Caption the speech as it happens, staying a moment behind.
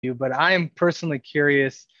you, but I am personally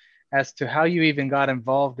curious as to how you even got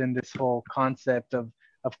involved in this whole concept of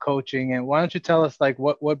coaching. And why don't you tell us like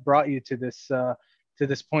what brought you to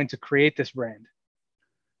this point to create this brand?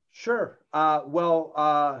 Sure.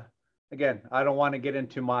 Again, I don't want to get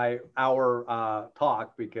into my hour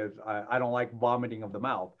talk because I don't like vomiting of the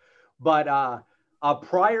mouth. But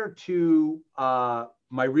prior to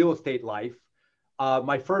my real estate life,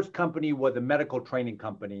 my first company was a medical training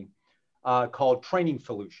company called Training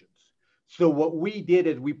Solutions. So what we did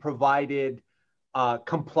is we provided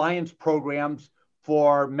compliance programs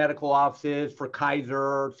for medical offices, for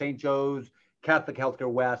Kaiser, St. Joe's, Catholic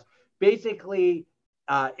Healthcare West. Basically,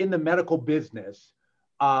 in the medical business,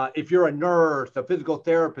 if you're a nurse, a physical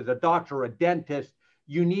therapist, a doctor, a dentist,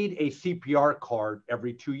 you need a CPR card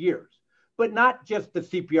every 2 years. But not just the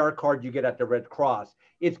CPR card you get at the Red Cross.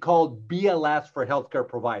 It's called BLS for healthcare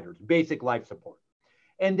providers, basic life support.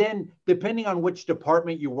 And then, depending on which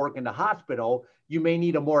department you work in the hospital, you may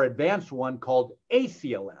need a more advanced one called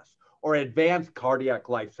ACLS or advanced cardiac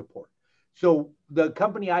life support. So, the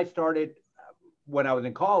company I started when I was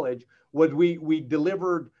in college was we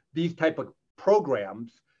delivered these type of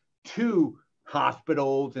programs to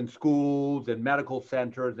hospitals and schools and medical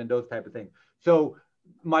centers and those type of things. So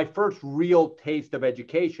my first real taste of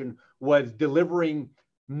education was delivering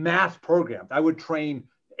mass programs. I would train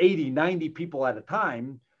 80, 90 people at a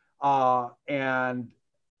time. And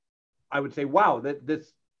I would say, wow,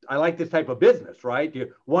 this I like this type of business, right?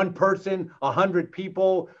 One person, 100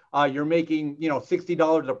 people, you're making,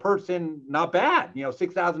 $60 a person, not bad,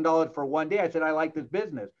 $6,000 for one day. I said, I like this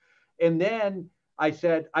business. And then I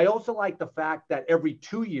said, I also like the fact that every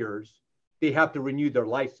 2 years, they have to renew their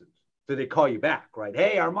license. So they call you back, right?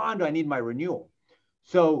 Hey, Armando, I need my renewal.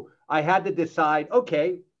 So I had to decide,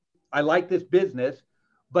 okay, I like this business,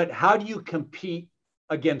 but how do you compete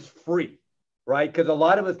against free, right? Because a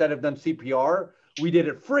lot of us that have done CPR, we did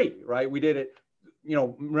it free, right? We did it,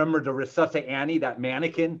 remember the Resuscitate Annie, that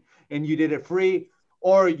mannequin, and you did it free,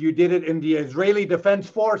 or you did it in the Israeli Defense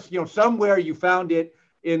Force, somewhere you found it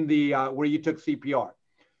in the where you took CPR.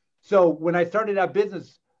 So when I started that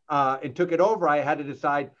business and took it over, I had to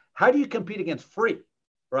decide, how do you compete against free,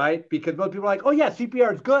 right? Because most people are like, oh yeah,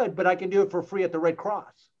 CPR is good, but I can do it for free at the Red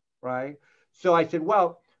Cross, right? So I said,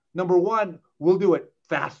 well, number one, we'll do it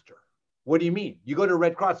faster. What do you mean? You go to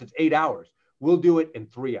Red Cross, it's 8 hours. We'll do it in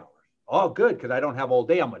 3 hours. Oh, good, because I don't have all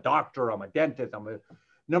day. I'm a doctor, I'm a dentist.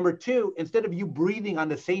 Number two, instead of you breathing on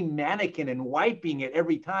the same mannequin and wiping it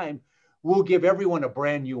every time, we'll give everyone a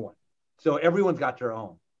brand new one. So everyone's got their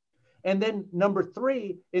own. And then number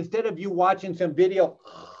three, instead of you watching some video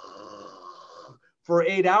for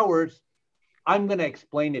 8 hours, I'm going to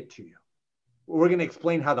explain it to you. We're going to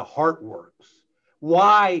explain how the heart works,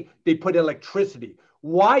 why they put electricity,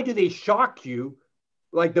 why do they shock you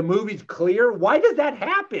like the movie's Clear? Why does that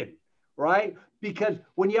happen, right? Because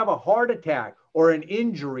when you have a heart attack or an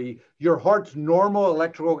injury, your heart's normal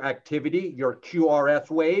electrical activity, your QRS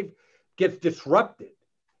wave, gets disrupted.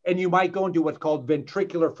 And you might go into what's called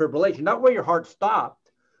ventricular fibrillation, not where your heart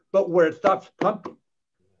stopped, but where it stops pumping.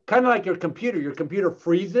 Kind of like your computer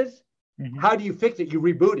freezes. Mm-hmm. How do you fix it? You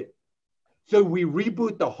reboot it. So we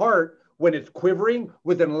reboot the heart when it's quivering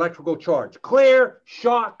with an electrical charge. Clear,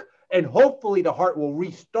 shock, and hopefully the heart will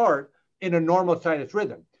restart in a normal sinus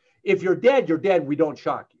rhythm. If you're dead, you're dead. We don't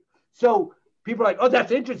shock you. So people are like, oh,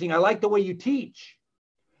 that's interesting. I like the way you teach.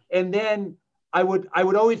 And then I would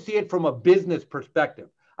always see it from a business perspective.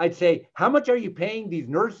 I'd say, how much are you paying these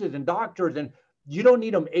nurses and doctors? And you don't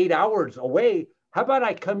need them 8 hours away. How about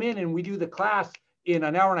I come in and we do the class in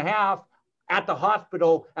an hour and a half at the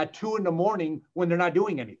hospital at 2 a.m. when they're not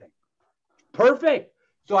doing anything? Perfect.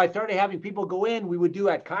 So I started having people go in. We would do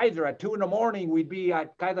at Kaiser at 2 a.m. We'd be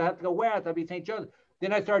at Kaiser Healthcare West. I'd be St. Joe's.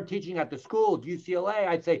 Then I started teaching at the schools,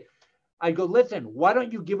 UCLA. I'd go, listen, why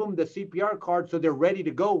don't you give them the CPR card so they're ready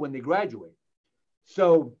to go when they graduate?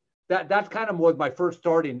 So that's kind of was my first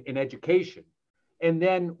start in education. And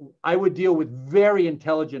then I would deal with very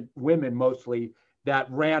intelligent women mostly that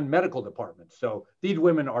ran medical departments. So these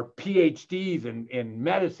women are PhDs in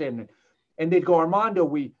medicine. And they'd go, Armando,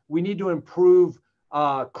 we need to improve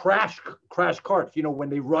crash carts, when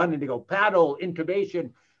they run and they go paddle,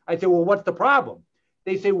 intubation. I say, well, what's the problem?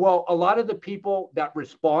 They say, well, a lot of the people that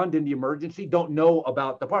respond in the emergency don't know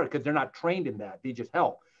about the part because they're not trained in that. They just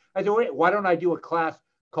help. I said, wait, why don't I do a class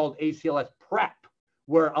called ACLS Prep,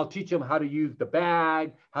 where I'll teach them how to use the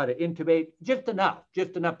bag, how to intubate, just enough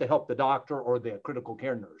to help the doctor or the critical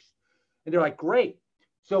care nurse. And they're like, great.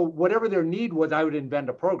 So whatever their need was, I would invent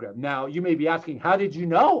a program. Now, you may be asking, how did you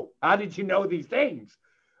know? How did you know these things?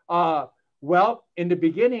 Well, in the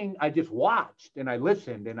beginning, I just watched and I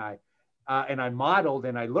listened and I modeled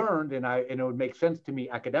and I learned and it would make sense to me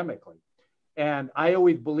academically. And I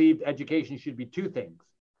always believed education should be two things: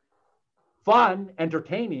 fun,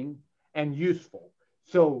 entertaining, and useful.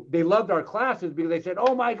 So they loved our classes because they said,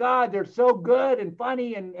 "Oh my God, they're so good and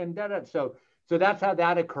funny and da. So that's how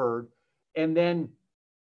that occurred. And then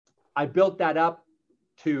I built that up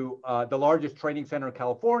to the largest training center in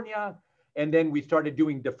California. And then we started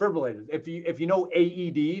doing defibrillators. If you know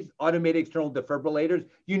AEDs, automated external defibrillators,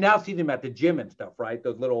 you now see them at the gym and stuff, right?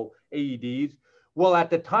 Those little AEDs. Well, at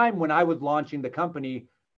the time when I was launching the company,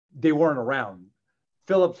 they weren't around.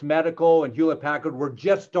 Philips Medical and Hewlett Packard were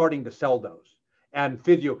just starting to sell those, and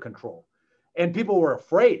physio control. And people were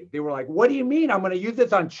afraid. They were like, "What do you mean? I'm going to use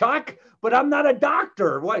this on Chuck? But I'm not a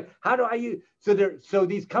doctor. What? How do I use?" So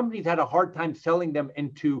these companies had a hard time selling them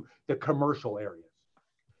into the commercial areas.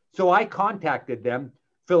 So I contacted them,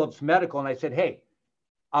 Philips Medical, and I said, "Hey,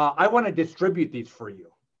 I want to distribute these for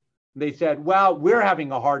you." They said, "Well, we're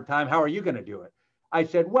having a hard time. How are you going to do it?" I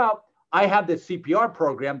said, "Well, I have this CPR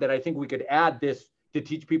program that I think we could add this to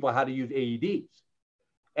teach people how to use AEDs."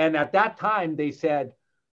 And at that time, they said,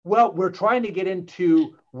 "Well, we're trying to get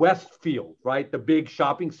into Westfield, right? The big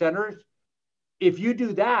shopping centers. If you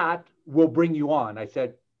do that, we'll bring you on." I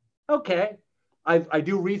said, "Okay." I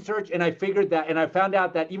do research and I figured that, and I found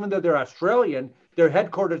out that even though they're Australian, their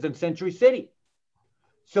headquarters in Century City.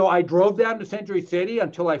 So I drove down to Century City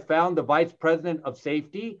until I found the vice president of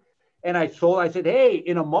safety. And I said, "Hey,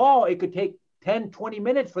 in a mall, it could take 10, 20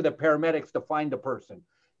 minutes for the paramedics to find the person.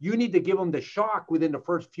 You need to give them the shock within the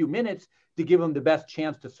first few minutes to give them the best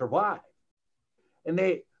chance to survive." And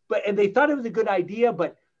they thought it was a good idea,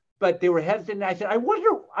 but they were hesitant. And I said, I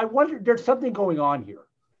wonder, there's something going on here.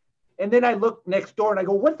 And then I looked next door and I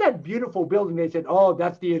go, "What's that beautiful building?" They said, "Oh,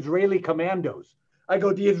 that's the Israeli Commandos." I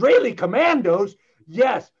go, "The Israeli Commandos?"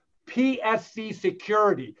 "Yes, PSC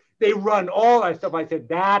security. They run all that stuff." I said,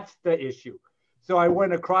 "That's the issue." So I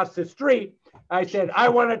went across the street. I said, "I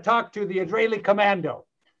want to talk to the Israeli Commando."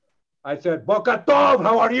 I said, "Boker Tov,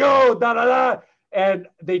 how are you?" Da, da, da. And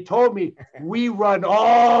they told me, "We run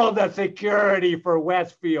all the security for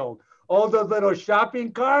Westfield. All those little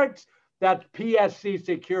shopping carts, that's PSC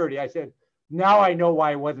security." I said, "Now I know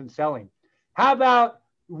why I wasn't selling. How about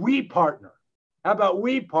we partner? How about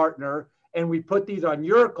we partner and we put these on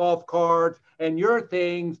your golf carts and your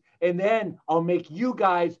things, and then I'll make you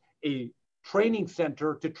guys a training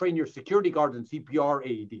center to train your security guards in CPR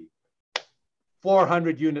AED."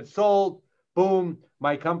 400 units sold. Boom.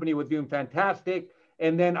 My company was doing fantastic.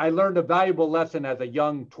 And then I learned a valuable lesson as a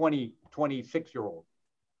young 26-year-old.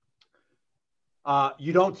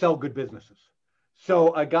 You don't sell good businesses.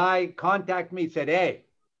 So a guy contacted me, said, "Hey,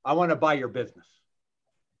 I want to buy your business."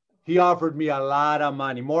 He offered me a lot of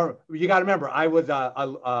money. More, you got to remember, I was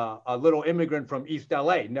a little immigrant from East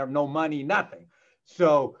LA, never, no money, nothing.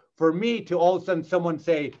 So for me to all of a sudden someone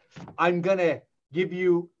say, "I'm going to give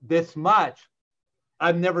you this much,"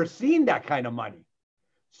 I've never seen that kind of money.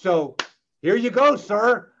 So here you go,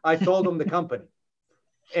 sir. I sold him the company.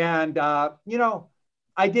 And,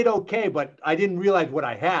 I did okay, but I didn't realize what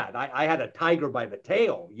I had. I had a tiger by the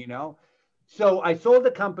tail, So I sold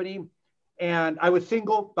the company and I was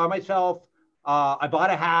single by myself. I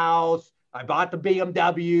bought a house. I bought the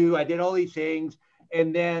BMW. I did all these things.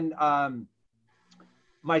 And then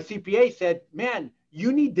my CPA said, "Man,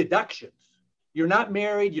 you need deductions. You're not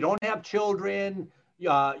married. You don't have children.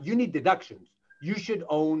 You need deductions. You should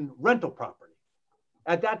own rental property."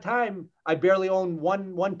 At that time, I barely owned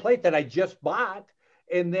one place that I just bought.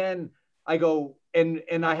 And then I go,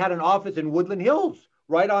 and I had an office in Woodland Hills,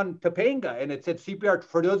 right on Topanga. And it said CPR.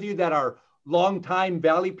 For those of you that are longtime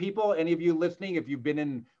Valley people, any of you listening, if you've been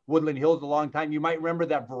in Woodland Hills a long time, you might remember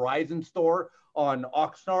that Verizon store on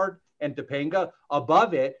Oxnard and Topanga.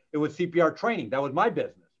 Above it, it was CPR training. That was my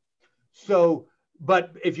business. So,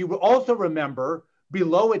 but if you also remember,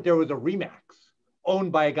 below it, there was a Remax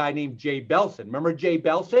owned by a guy named Jay Belson. Remember Jay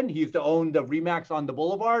Belson? He used to own the Remax on the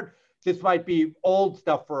Boulevard. This might be old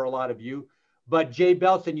stuff for a lot of you, but Jay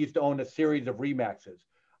Belson used to own a series of Remaxes.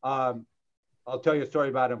 I'll tell you a story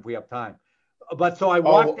about him if we have time. But so I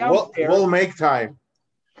walked downstairs. We'll make time.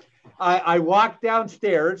 I walked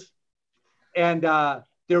downstairs and I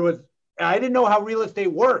didn't know how real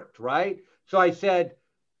estate worked, right? So I said,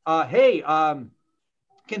 "Hey,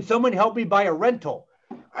 can someone help me buy a rental?"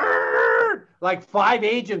 Like 5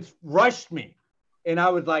 agents rushed me. And I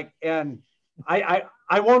was like, and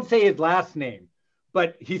I won't say his last name,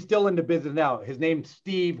 but he's still in the business now. His name's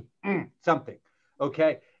Steve something.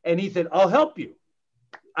 Okay. And he said, "I'll help you."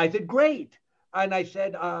 I said, "Great." And I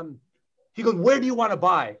said, He goes, where do you want to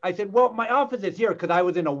buy? I said, well, my office is here because I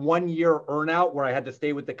was in a 1-year earnout where I had to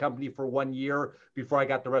stay with the company for 1 year before I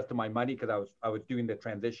got the rest of my money because I was doing the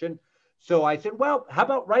transition. So I said, well, how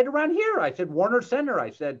about right around here? I said, Warner Center.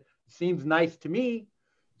 I said, seems nice to me.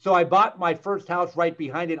 So I bought my first house right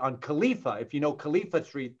behind it on Khalifa, if you know Khalifa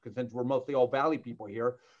Street, because since we're mostly all Valley people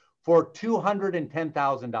here, for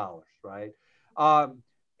 $210,000, right?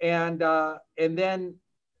 And then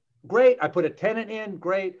great, I put a tenant in,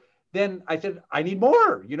 great. Then I said, I need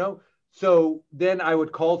more, you know? So then I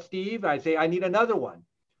would call Steve. I say, I need another one.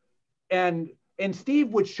 And Steve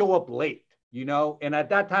would show up late, you know? And at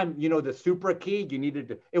that time, you know, the Supra key, you needed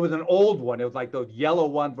to, it was an old one. It was like those yellow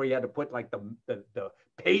ones where you had to put like the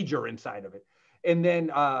pager inside of it. And then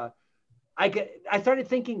I started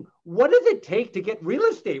thinking, what does it take to get real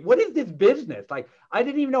estate? What is this business? Like, I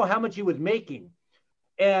didn't even know how much he was making.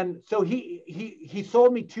 And so he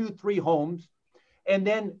sold me 2-3 homes. And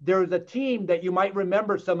then there's a team that you might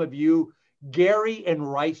remember, some of you, Gary and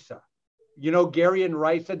Risa. You know, Gary and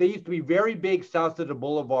Risa, they used to be very big south of the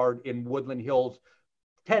boulevard in Woodland Hills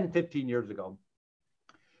 10, 15 years ago.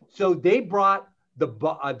 So they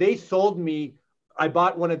they sold me, I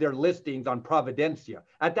bought one of their listings on Providencia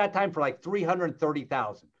at that time for like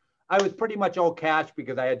 330,000. I was pretty much all cash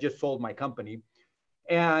because I had just sold my company.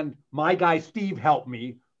 And my guy, Steve, helped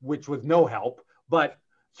me, which was no help. But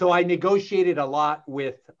so I negotiated a lot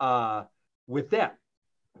with them.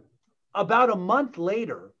 About a month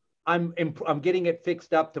later, I'm getting it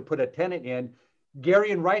fixed up to put a tenant in.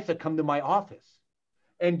 Gary and Risa come to my office.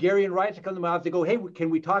 And Gary and Risa come to my office. They go, hey, can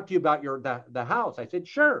we talk to you about the house? I said,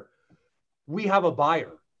 sure. We have a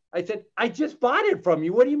buyer. I said, I just bought it from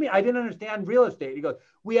you. What do you mean? I didn't understand real estate. He goes,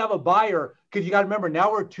 we have a buyer. Because you got to remember,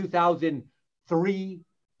 now we're 2003.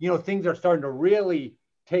 You know, things are starting to really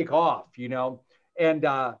take off, you know. And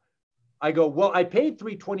I go, well, I paid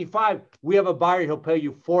 325. We have a buyer. He'll pay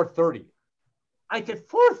you 430. I said,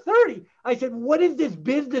 430. I said, what is this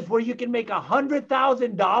business where you can make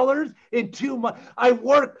 $100,000 in 2 months? I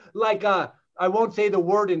work like I won't say the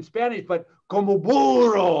word in Spanish, but como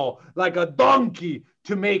burro, like a donkey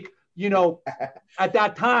to make, you know, at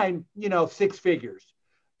that time, you know, 6 figures.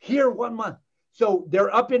 Here 1 month. So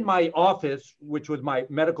they're up in my office, which was my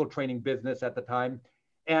medical training business at the time,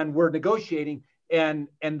 and we're negotiating. And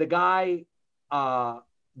the guy,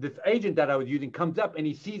 this agent that I was using, comes up and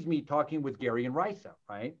he sees me talking with Gary and Risa,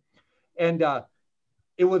 right? And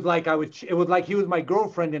it was like he was my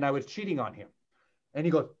girlfriend and I was cheating on him. And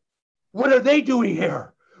he goes, "What are they doing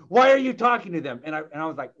here? Why are you talking to them?" And I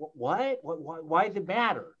was like, "What? Why does it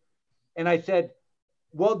matter?" And I said,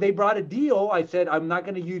 well, they brought a deal. I said, I'm not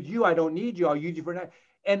going to use you. I don't need you. I'll use you for that.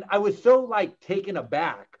 And I was so like taken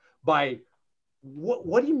aback by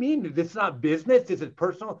what do you mean? This is not business. This is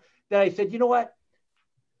personal. That I said, you know what?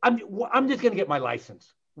 I'm just going to get my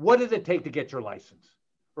license. What does it take to get your license?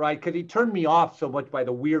 Right? Because he turned me off so much by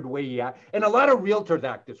the weird way he acted. And a lot of realtors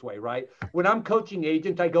act this way, right? When I'm coaching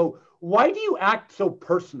agents, I go, why do you act so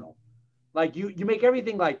personal? Like you make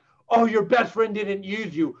everything like, oh, your best friend didn't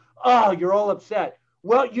use you. Oh, you're all upset.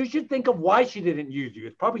 Well, you should think of why she didn't use you.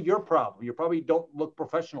 It's probably your problem. You probably don't look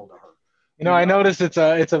professional to her. You know, I noticed it's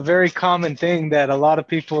a very common thing that a lot of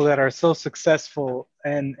people that are so successful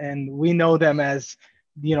and we know them as,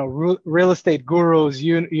 you know, real estate gurus.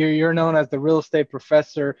 You're known as the real estate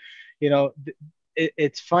professor. You know,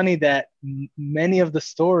 it's funny that many of the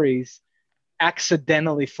stories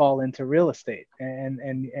accidentally fall into real estate,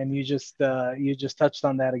 and you just touched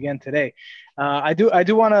on that again today. I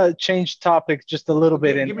do want to change topic just a little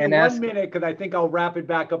bit give me and 1 minute because I think I'll wrap it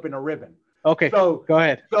back up in a ribbon. Okay, so go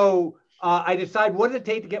ahead. So I decide, what does it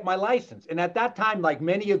take to get my license? And at that time, like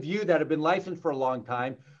many of you that have been licensed for a long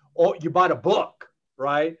time, or you bought a book,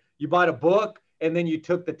 right? You bought a book and then you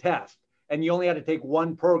took the test, and you only had to take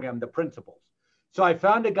one program, the principles. So I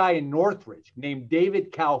found a guy in Northridge named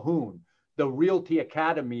David Calhoun, the Realty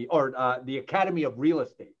Academy, or the Academy of Real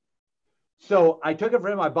Estate. So I took it for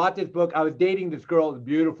him. I bought this book. I was dating this girl, a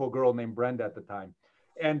beautiful girl named Brenda at the time.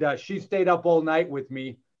 And she stayed up all night with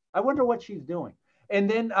me. I wonder what she's doing. And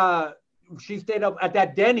then she stayed up at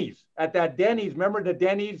that Denny's. Remember the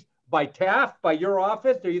Denny's by Taft, by your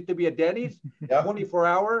office? There used to be a Denny's,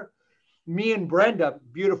 24-hour. Me and Brenda,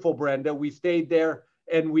 beautiful Brenda, we stayed there,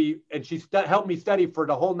 and she helped me study for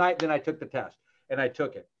the whole night. Then I took the test, and I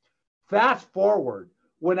took it. Fast forward,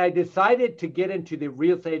 when I decided to get into the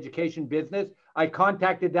real estate education business, I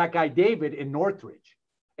contacted that guy, David, in Northridge,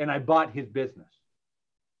 and I bought his business.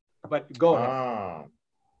 But go ahead.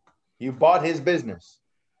 You bought his business.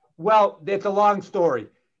 Well, it's a long story.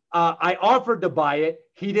 I offered to buy it.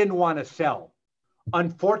 He didn't want to sell.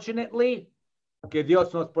 Unfortunately, que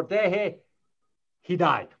Dios nos protege, he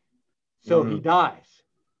died. So he dies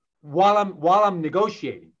while I'm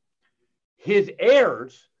negotiating. His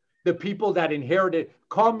heirs, the people that inherited,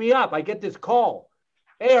 call me up. I get this call.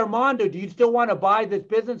 Hey, Armando, do you still want to buy this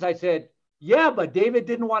business? I said, yeah, but David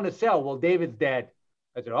didn't want to sell. Well, David's dead.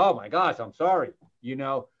 I said, oh my gosh, I'm sorry. You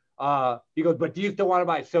know, he goes, but do you still want to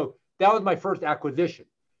buy? So that was my first acquisition.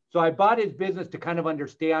 So I bought his business to kind of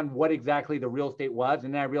understand what exactly the real estate was.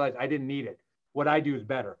 And then I realized I didn't need it. What I do is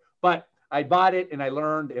better. But I bought it and I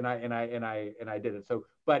learned and I did it. So,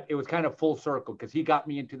 but it was kind of full circle because he got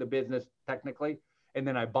me into the business technically. And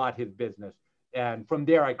then I bought his business. And from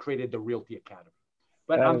there, I created the Realty Academy.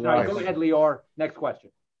 But I'm sorry, go ahead, Lior. Next question.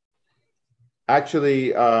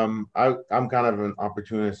 Actually, I'm kind of an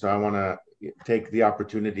opportunist, so I want to take the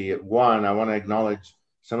opportunity. One, I want to acknowledge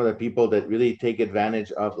some of the people that really take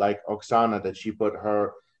advantage of, like Oksana, that she put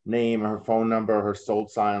her name, her phone number, her sold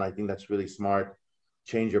sign. I think that's really smart.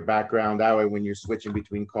 Change your background. That way, when you're switching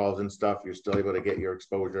between calls and stuff, you're still able to get your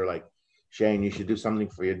exposure. Like Shane, you should do something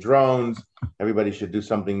for your drones. Everybody should do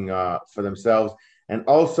something for themselves. And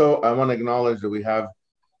also, I want to acknowledge that we have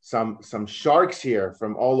some sharks here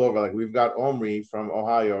from all over. Like we've got Omri from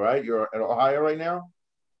Ohio, right? You're at Ohio right now.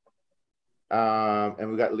 And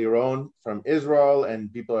we got Liron from Israel,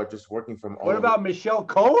 and people are just working from all What over. about Michelle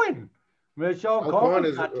Cohen? Michelle Cohen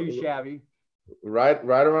is not too shabby. Right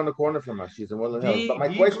around the corner from us. She's in Woodland Hills. But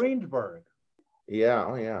my question, Greensburg. Yeah,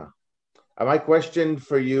 oh yeah. My question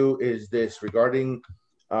for you is this regarding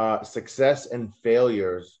success and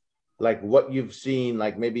failures, like what you've seen,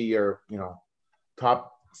 like maybe your,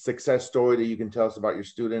 top success story that you can tell us about your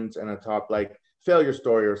students, and a top like failure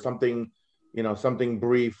story or something, something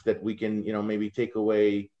brief that we can, maybe take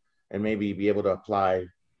away and maybe be able to apply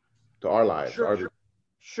to our lives.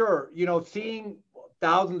 Sure. Seeing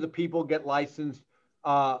thousands of people get licensed,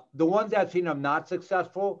 the ones that I've seen are not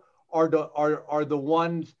successful are the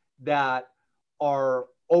ones that are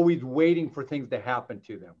always waiting for things to happen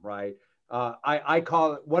to them, right? I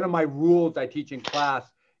call it, one of my rules I teach in class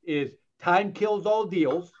is time kills all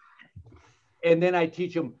deals. And then I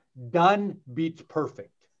teach them done beats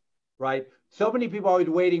perfect, right? So many people are always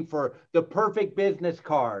waiting for the perfect business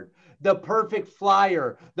card, the perfect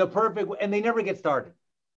flyer, and they never get started.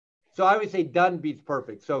 So I always say done beats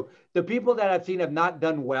perfect. So the people that I've seen have not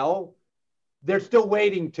done well, they're still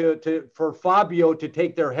waiting for Fabio to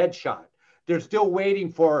take their headshot. They're still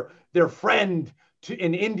waiting for their friend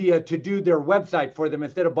in India to do their website for them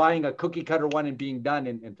instead of buying a cookie cutter one and being done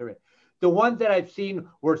in 3. The ones that I've seen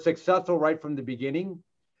were successful right from the beginning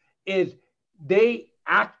is they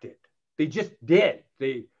acted. They just did.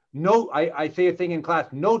 I say a thing in class,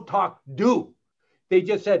 no talk, do. They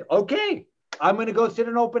just said, okay, I'm going to go sit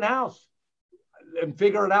in an open house and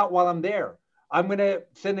figure it out while I'm there. I'm going to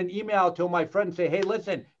send an email to my friend and say, hey,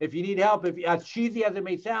 listen, if you need help, as cheesy as it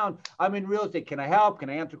may sound, I'm in real estate. Can I help?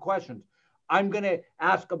 Can I answer questions? I'm going to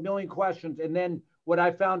ask a million questions. And then what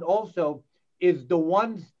I found also is the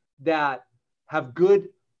ones that have good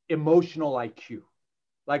emotional IQ.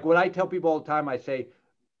 Like what I tell people all the time, I say,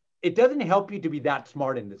 it doesn't help you to be that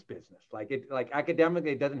smart in this business. Like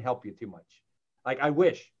academically, it doesn't help you too much. Like I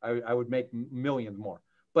wish I would make millions more,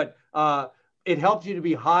 but it helps you to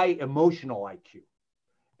be high emotional IQ.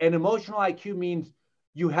 And emotional IQ means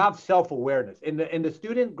you have self-awareness. And the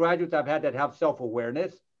student graduates I've had that have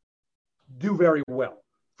self-awareness do very well.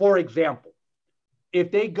 For example,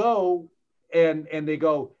 if they go and they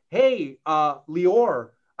go, hey, Lior,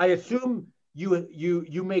 I assume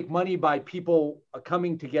you make money by people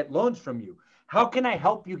coming to get loans from you. How can I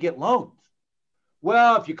help you get loans?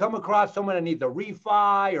 Well, if you come across someone that needs a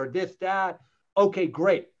refi or this, that, okay,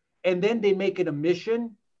 great. And then they make it a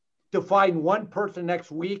mission to find one person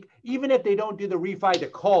next week, even if they don't do the refi, to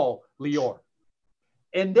call Lior.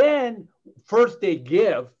 And then first they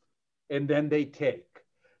give and then they take.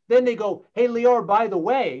 Then they go, hey, Lior, by the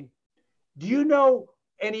way, do you know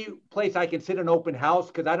any place I can sit an open house?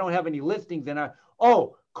 Because I don't have any listings. And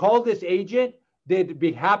call this agent. They'd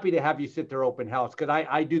be happy to have you sit their open house because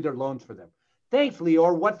I do their loans for them. Thanks,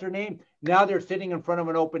 Lior. What's their name? Now they're sitting in front of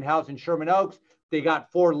an open house in Sherman Oaks. They got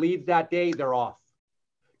 4 leads that day. They're off.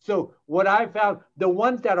 So what I found, the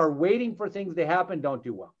ones that are waiting for things to happen don't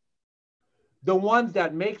do well. The ones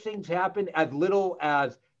that make things happen as little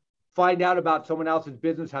as find out about someone else's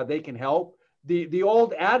business, how they can help. The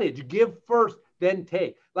old adage, give first, then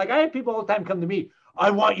take. Like I have people all the time come to me,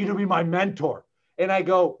 I want you to be my mentor. And I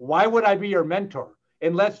go, why would I be your mentor?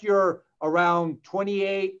 Unless you're around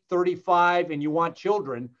 28, 35, and you want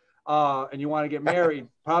children and you want to get married,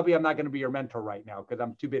 probably I'm not going to be your mentor right now because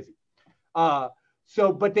I'm too busy. But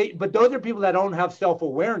those are people that don't have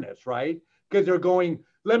self-awareness, right? because they're going,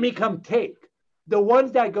 let me come take. The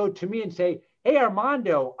ones that go to me and say, hey,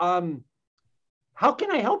 Armando, how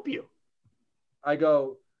can I help you? I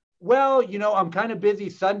go, well, I'm kind of busy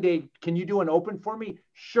Sunday. Can you do an open for me?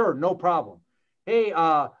 Sure, no problem. Hey,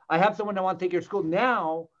 I have someone that wants to take your school.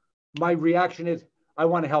 Now, my reaction is, I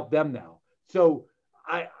want to help them now. So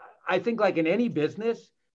I think like in any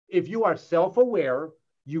business, if you are self-aware,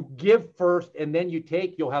 you give first and then you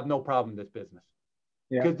take, you'll have no problem in this business.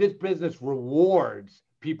 Because this business rewards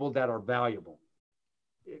people that are valuable.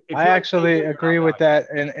 I actually agree with that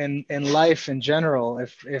in life in general.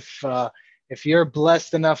 If you're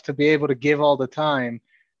blessed enough to be able to give all the time,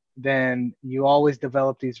 then you always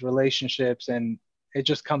develop these relationships and it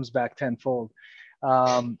just comes back tenfold.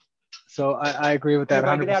 So I agree with that 100%.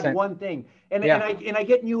 If I could add one thing, and I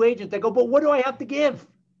get new agents that go, but what do I have to give?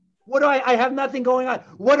 I have nothing going on.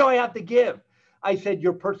 What do I have to give? I said,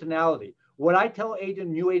 your personality. What I tell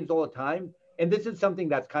new agents all the time, and this is something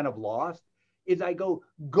that's kind of lost, is I go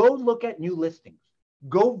look at new listings.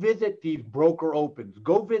 Go visit these broker opens.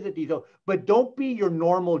 Go visit these, but don't be your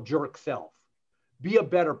normal jerk self. Be a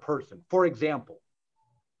better person. For example,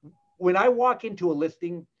 when I walk into a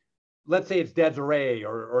listing, let's say it's Desiree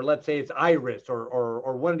or let's say it's Iris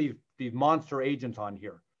or one of these monster agents on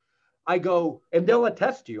here. I go, and they'll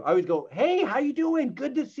attest to you. I always go, hey, how you doing?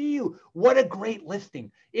 Good to see you. What a great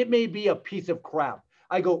listing. It may be a piece of crap.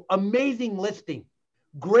 I go, amazing listing.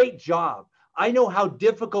 Great job. I know how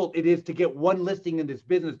difficult it is to get one listing in this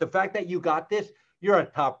business. The fact that you got this, you're a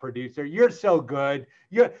top producer. You're so good.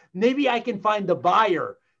 Maybe I can find the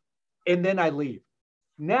buyer. And then I leave.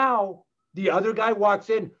 Now, the other guy walks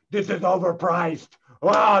in. This is overpriced.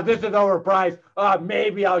 Oh, this is overpriced.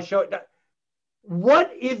 Maybe I'll show it.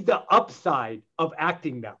 What is the upside of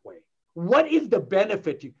acting that way? What is the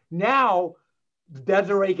benefit to you? Now,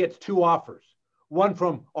 Desiree gets two offers, one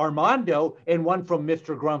from Armando and one from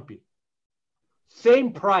Mr. Grumpy.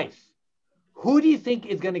 Same price. Who do you think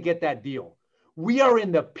is going to get that deal? We are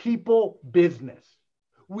in the people business.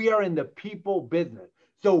 We are in the people business.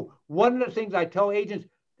 So one of the things I tell agents,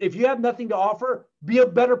 if you have nothing to offer, be a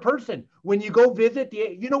better person. When you go visit,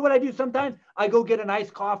 you know what I do sometimes? I go get an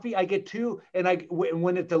iced coffee. I get two. And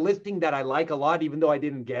when it's a listing that I like a lot, even though I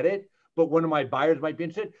didn't get it, but one of my buyers might be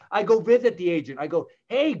interested, I go visit the agent. I go,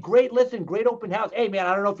 hey, great listen, great open house. Hey, man,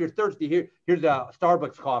 I don't know if you're thirsty. Here's a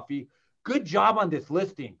Starbucks coffee. Good job on this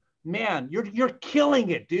listing. Man, you're killing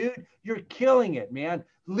it, dude. You're killing it, man.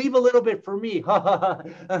 Leave a little bit for me.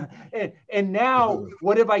 and now,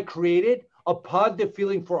 what have I created? A positive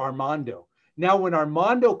feeling for Armando. Now, when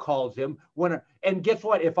Armando calls him, and guess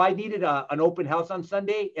what? If I needed an open house on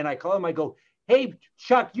Sunday and I call him, I go, hey,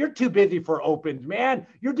 Chuck, you're too busy for opens, man.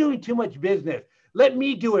 You're doing too much business. Let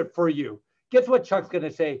me do it for you. Guess what Chuck's going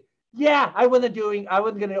to say? Yeah, I wasn't going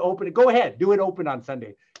to open it. Go ahead, do it open on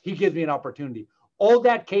Sunday. He gives me an opportunity. All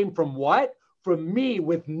that came from what? From me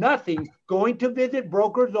with nothing, going to visit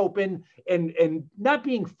brokers open and not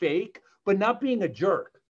being fake, but not being a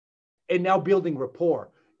jerk. And now building rapport.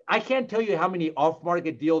 I can't tell you how many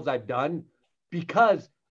off-market deals I've done because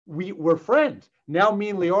we're friends. Now me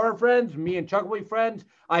and Leo are friends. Me and Chuck will be friends.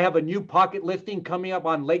 I have a new pocket listing coming up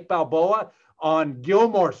on Lake Balboa on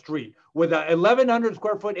Gilmore Street with a 1,100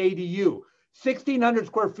 square foot ADU, 1,600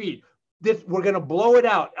 square feet. We're going to blow it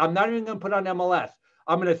out. I'm not even going to put on MLS.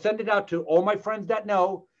 I'm going to send it out to all my friends that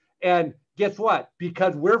know. And guess what?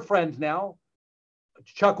 Because we're friends now,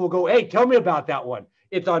 Chuck will go, hey, tell me about that one.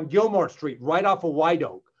 It's on Gilmore Street, right off of White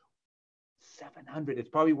Oak. 700. It's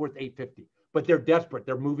probably worth 850. But they're desperate.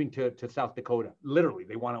 They're moving to South Dakota. Literally,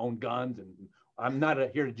 they want to own guns, and I'm not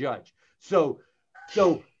here to judge.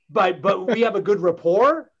 But we have a good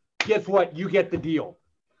rapport. Guess what? You get the deal.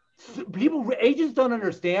 Agents don't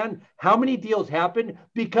understand how many deals happen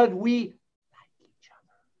because we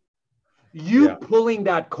like each other. Pulling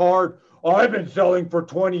that card, I've been selling for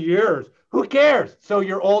 20 years. Who cares? So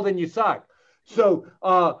you're old and you suck. So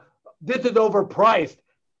this is overpriced.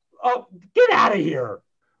 Oh, get out of here.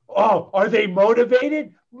 Oh, are they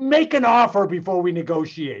motivated? Make an offer before we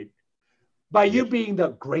negotiate. By you being the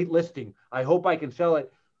great listing, I hope I can sell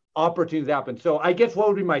it. Opportunities happen. So I guess what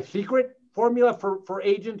would be my secret formula for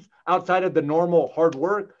agents outside of the normal hard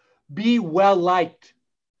work? Be well liked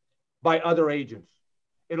by other agents.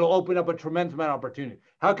 It'll open up a tremendous amount of opportunity.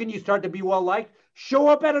 How can you start to be well liked? Show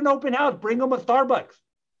up at an open house. Bring them a Starbucks.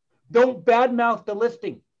 Don't badmouth the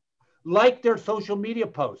listing. Like their social media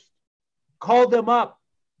posts. Call them up.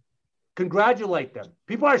 Congratulate them.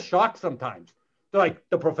 People are shocked sometimes. They're like,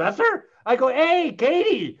 the professor? I go, hey,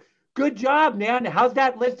 Katie, good job, man. How's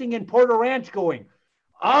that listing in Porter Ranch going?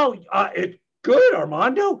 Oh, Good,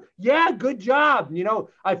 Armando. Yeah, good job. You know,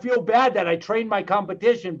 I feel bad that I trained my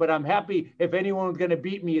competition, but I'm happy if anyone's going to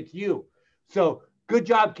beat me, it's you. So good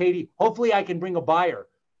job, Katie. Hopefully I can bring a buyer.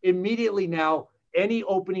 Immediately now, any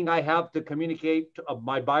opening I have to communicate to,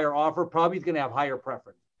 my buyer offer probably is going to have higher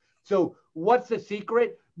preference. So what's the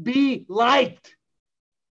secret? Be liked.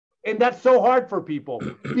 And that's so hard for people.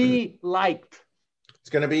 Be liked.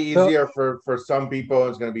 It's going to be So easier for some people.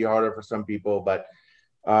 It's going to be harder for some people, but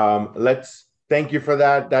let's thank you for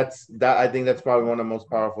that. I think that's probably one of the most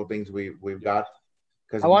powerful things we've got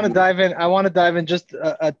because I want to dive in. I want to dive in just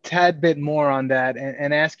a tad bit more on that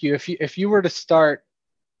and ask you if you were to start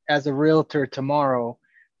as a realtor tomorrow,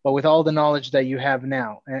 but with all the knowledge that you have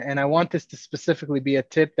now. And I want this to specifically be a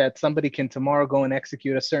tip that somebody can tomorrow go and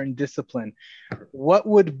execute a certain discipline. What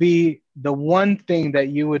would be the one thing that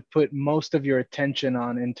you would put most of your attention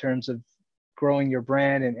on in terms of growing your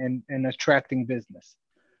brand and attracting business?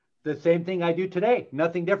 The same thing I do today,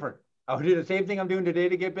 nothing different. I would do the same thing I'm doing today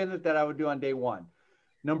to get business that I would do on day one.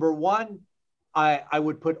 Number one, I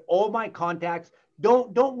would put all my contacts.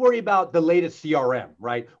 Don't worry about the latest CRM,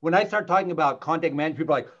 right? When I start talking about contact management,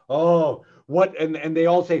 people are like, oh, what? And they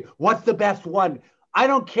all say, what's the best one? I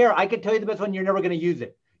don't care. I can tell you the best one. You're never going to use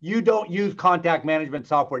it. You don't use contact management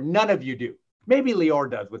software. None of you do. Maybe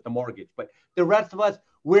Lior does with the mortgage, but the rest of us,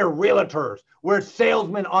 we're realtors. We're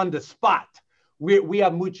salesmen on the spot. We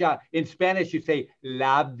have mucha, in Spanish, you say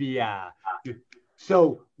labia.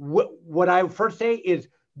 So what I would first say is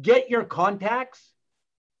get your contacts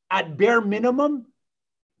at bare minimum,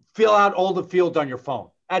 fill out all the fields on your phone.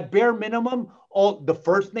 At bare minimum, all the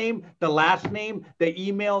first name, the last name, the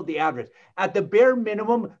email, the address. At the bare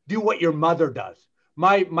minimum, do what your mother does.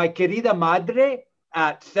 My querida madre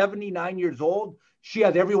at 79 years old, she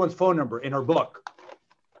has everyone's phone number in her book.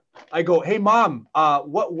 I go, hey, mom,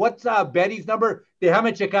 what's Betty's number?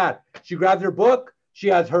 Déjame checar. She grabs her book. She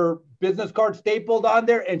has her business card stapled on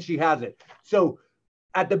there, and she has it. So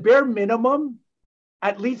at the bare minimum,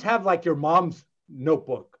 at least have like your mom's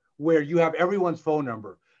notebook where you have everyone's phone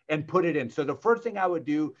number and put it in. So the first thing I would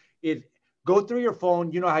do is go through your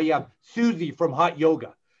phone. You know how you have Susie from Hot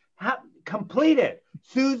Yoga. Complete it.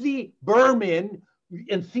 Susie Berman,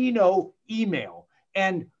 Encino, email.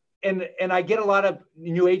 And I get a lot of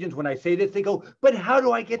new agents when I say this, they go, but how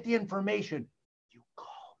do I get the information? You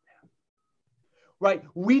call them, right?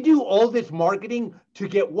 We do all this marketing to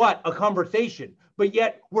get what? A conversation, but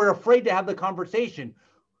yet we're afraid to have the conversation.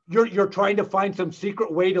 You're trying to find some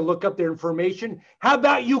secret way to look up their information. How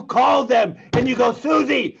about you call them and you go,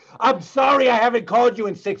 Susie, I'm sorry I haven't called you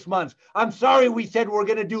in 6 months. I'm sorry we said we're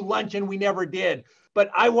going to do lunch and we never did,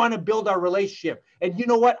 but I want to build our relationship. And you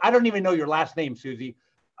know what? I don't even know your last name, Susie.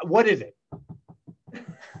 What is it?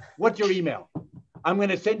 What's your email? I'm going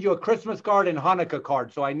to send you a Christmas card and Hanukkah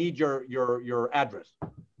card. So I need your address.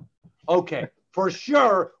 Okay. For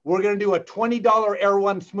sure, we're going to do a $20 Air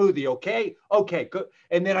One smoothie. Okay. Okay. Good.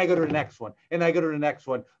 And then I go to the next one and I go to the next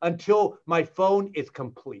one until my phone is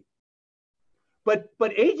complete. But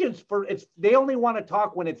agents they only want to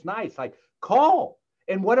talk when it's nice. Like call.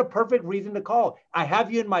 And what a perfect reason to call. I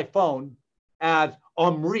have you in my phone as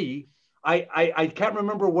Omri. I can't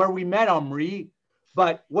remember where we met, Omri,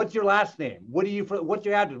 but what's your last name? What's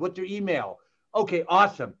your address? What's your email? Okay,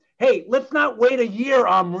 awesome. Hey, let's not wait a year,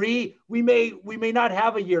 Omri. We may not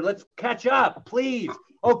have a year. Let's catch up, please.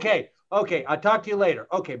 Okay. I'll talk to you later.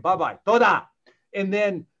 Okay, bye-bye. Toda. And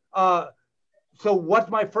then, so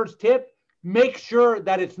what's my first tip? Make sure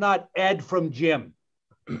that it's not Ed from Jim.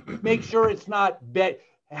 Make sure it's not Bet.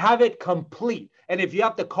 Have it complete. And if you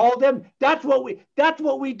have to call them, that's what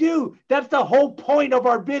we do. That's the whole point of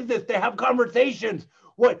our business, to have conversations.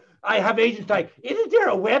 What I have agents like, isn't there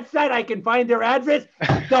a website I can find their address?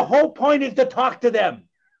 The whole point is to talk to them.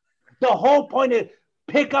 The whole point is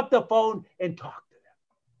pick up the phone and talk to them.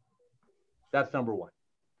 That's number one.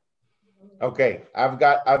 Okay, I've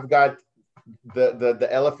got the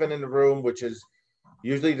elephant in the room, which is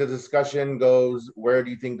usually the discussion goes, where do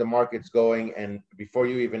you think the market's going? And before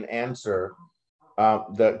you even answer,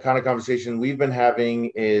 the kind of conversation we've been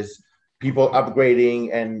having is people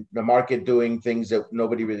upgrading and the market doing things that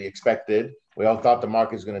nobody really expected. We all thought the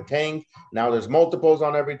market's going to tank. Now there's multiples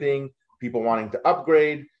on everything. People wanting to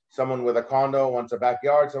upgrade. Someone with a condo wants a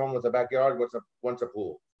backyard. Someone with a backyard wants a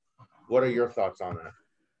pool. What are your thoughts on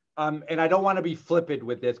that? And I don't want to be flippant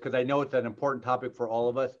with this because I know it's an important topic for all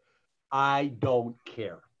of us. I don't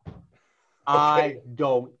care. Okay. I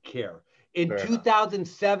don't care. In Fair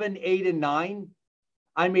 2007, enough. 8, and 9,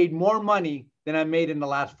 I made more money than I made in the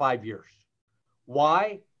last 5 years.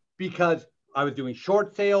 Why? Because I was doing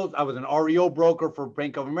short sales. I was an REO broker for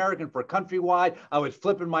Bank of America, for Countrywide. I was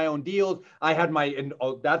flipping my own deals. I had my, and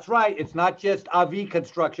oh, that's right. It's not just AV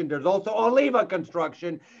construction. There's also Oliva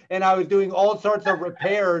construction. And I was doing all sorts of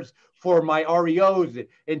repairs for my REOs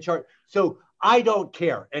in chart. So I don't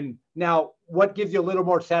care. And now what gives you a little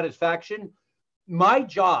more satisfaction? My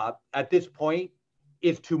job at this point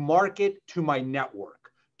is to market to my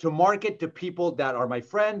network, to market to people that are my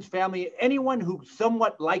friends, family, anyone who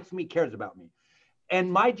somewhat likes me, cares about me.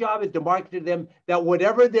 And my job is to market to them that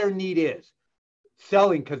whatever their need is,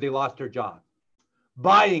 selling because they lost their job,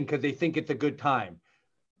 buying because they think it's a good time,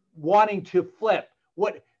 wanting to flip,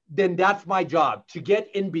 then that's my job, to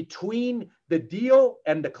get in between the deal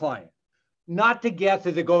and the client. Not to guess,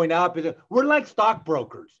 is it going up? We're like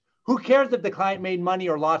stockbrokers. Who cares if the client made money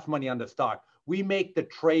or lost money on the stock? We make the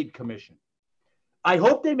trade commission. I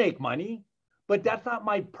hope they make money, but that's not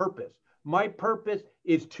my purpose. My purpose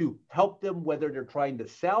is to help them whether they're trying to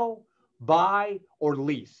sell, buy, or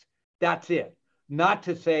lease. That's it. Not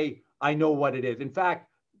to say I know what it is. In fact,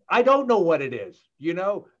 I don't know what it is. You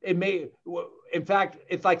know, in fact,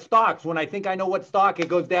 it's like stocks. When I think I know what stock, it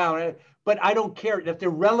goes down, but I don't care. That's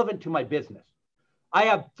irrelevant to my business. I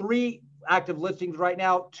have 3 active listings right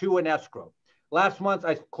now, 2 in escrow. Last month,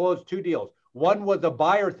 I closed 2 deals. One was a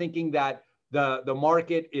buyer thinking that the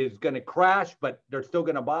market is going to crash, but they're still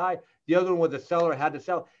going to buy. The other one was a seller had to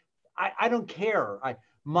sell. I don't care.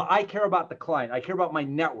 I care about the client. I care about my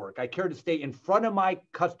network. I care to stay in front of my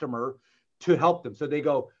customer to help them. So they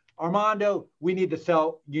go, Armando, we need to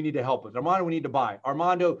sell. You need to help us. Armando, we need to buy.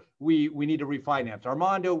 Armando, we need to refinance.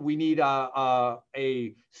 Armando, we need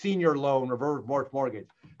a senior loan, reverse mortgage.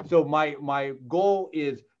 So my goal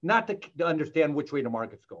is not to understand which way the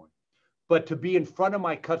market's going, but to be in front of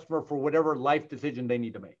my customer for whatever life decision they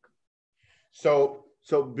need to make. So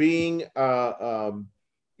being,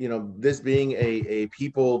 this being a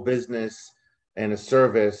people business and a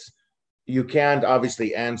service, you can't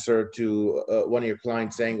obviously answer to one of your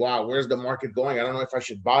clients saying, wow, where's the market going? I don't know if I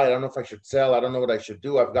should buy. I don't know if I should sell. I don't know what I should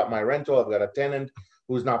do. I've got my rental. I've got a tenant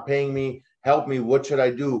who's not paying me. Help me. What should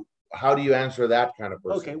I do? How do you answer that kind of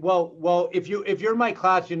person? Okay. Well, if you're in my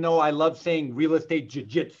class, you know, I love saying real estate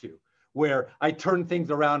jiu-jitsu, where I turn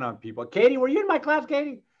things around on people. Katie, were you in my class,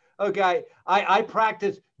 Katie? Okay. I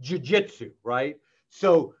practice jiu-jitsu, right?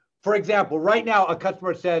 So for example, right now a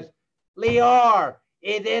customer says, Lior,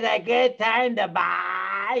 is it a good time to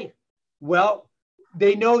buy? Well,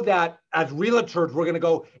 they know that as realtors, we're going to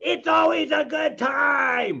go, it's always a good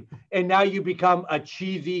time. And now you become a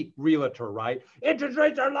cheesy realtor, right? Interest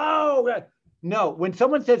rates are low. No, when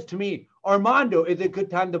someone says to me, Armando, is it a good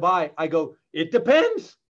time to buy? I go, it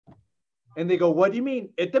depends. And they go, what do you mean?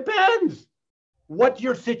 It depends. What's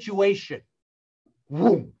your situation?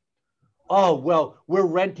 Boom. Oh, well, we're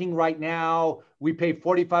renting right now. We pay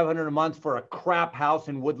 $4,500 a month for a crap house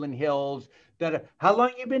in Woodland Hills. How long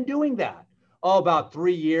have you been doing that? Oh, about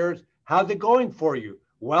 3 years. How's it going for you?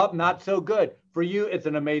 Well, not so good. For you, it's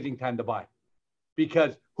an amazing time to buy,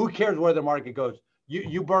 because who cares where the market goes?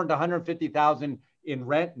 You burned $150,000 in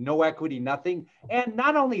rent, no equity, nothing. And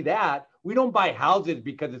not only that, we don't buy houses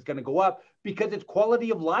because it's going to go up, because it's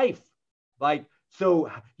quality of life. Like,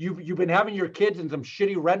 so you've been having your kids in some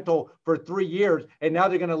shitty rental for 3 years, and now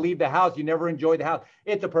they're going to leave the house. You never enjoyed the house.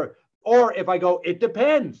 It's a perk. Or if I go, it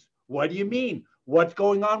depends. What do you mean? What's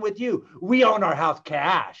going on with you? We own our house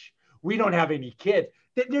cash. We don't have any kids.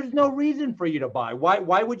 There's no reason for you to buy.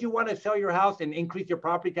 Why would you want to sell your house and increase your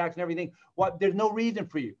property tax and everything? There's no reason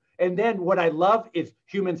for you. And then what I love is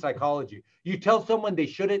human psychology. You tell someone they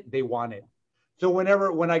shouldn't, they want it. So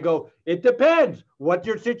when I go, it depends. What's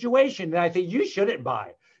your situation? And I say, you shouldn't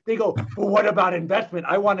buy. They go, well, what about investment?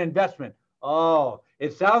 I want investment. Oh,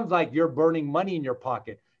 it sounds like you're burning money in your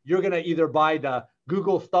pocket. You're going to either buy the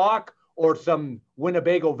Google stock or some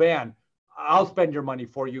Winnebago van. I'll spend your money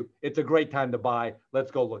for you. It's a great time to buy. Let's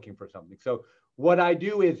go looking for something. So what I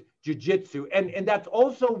do is jiu-jitsu. And that's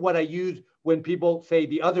also what I use when people say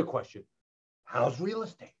the other question, how's real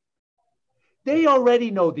estate? They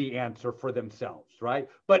already know the answer for themselves, right?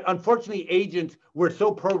 But unfortunately, agents, we're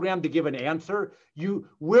so programmed to give an answer.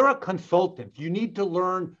 We're a consultant. You need to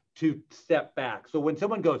learn to step back. So when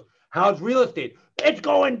someone goes, how's real estate? It's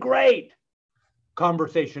going great.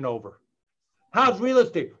 Conversation over. How's real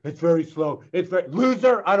estate? It's very slow. It's very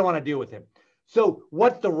loser. I don't want to deal with him. So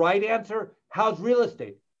what's the right answer? How's real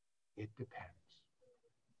estate? It depends.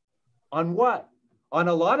 On what? On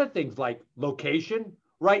a lot of things like location.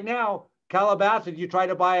 Right now, Calabasas, you try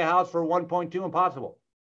to buy a house for 1.2, impossible.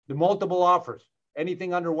 The multiple offers,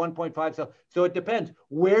 anything under 1.5. So it depends.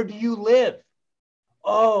 Where do you live?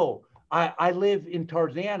 Oh, I live in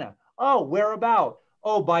Tarzana. Oh, where about?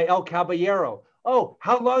 Oh, by El Caballero. Oh,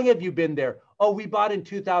 how long have you been there? Oh, we bought in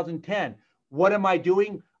 2010. What am I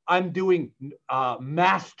doing? I'm doing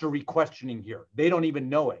mastery questioning here. They don't even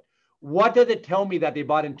know it. What does it tell me that they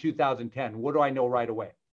bought in 2010? What do I know right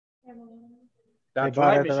away? That's bought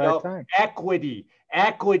right, at the right Michelle. time. Equity.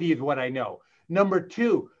 Equity is what I know. Number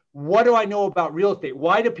two, what do I know about real estate?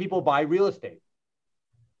 Why do people buy real estate?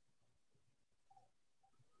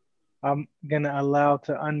 I'm gonna allow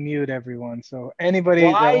to unmute everyone. So anybody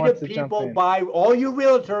that Why do wants to jump people in. buy, all you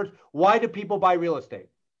realtors, why do people buy real estate?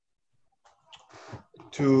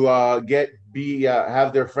 To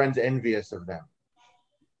have their friends envious of them.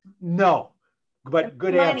 No, but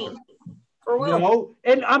good Money. answer. For Will. No,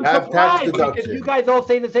 and I'm Have tax surprised because deduction. you guys all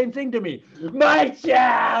say the same thing to me. My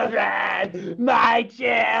children, my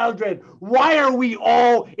children. Why are we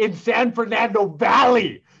all in San Fernando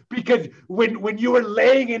Valley? Because when you were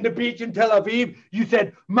laying in the beach in Tel Aviv, you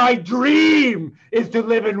said, my dream is to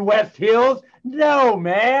live in West Hills. No,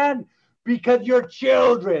 man, because your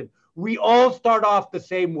children, we all start off the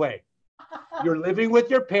same way. You're living with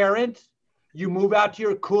your parents. You move out to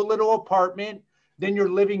your cool little apartment. Then you're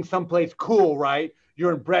living someplace cool, right?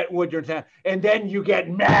 You're in Brentwood, you're in San, and then you get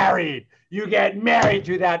married. You get married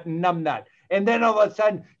to that numbnut. And then all of a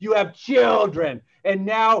sudden you have children. And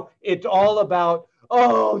now it's all about,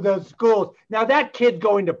 oh, the schools. Now that kid's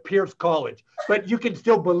going to Pierce College, but you can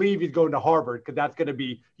still believe he's going to Harvard because that's going to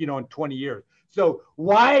be, in 20 years. So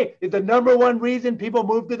why is the number one reason people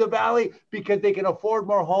move to the Valley? Because they can afford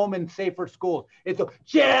more home and safer schools. It's the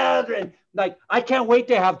children. Like, I can't wait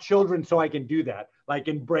to have children so I can do that. Like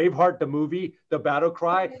in Braveheart, the movie, the battle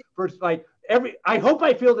cry. First, I hope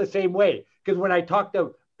I feel the same way. Because when I talk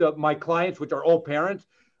to my clients, which are all parents,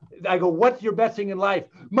 I go, what's your best thing in life?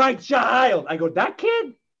 My child. I go, that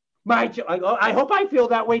kid? My child. I hope I feel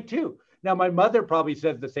that way too. Now, my mother probably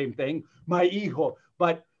says the same thing, my hijo.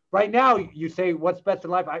 But right now, you say what's best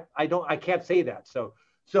in life. I can't say that.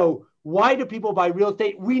 So why do people buy real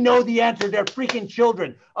estate? We know the answer. They're freaking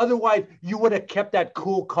children. Otherwise, you would have kept that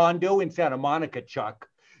cool condo in Santa Monica, Chuck.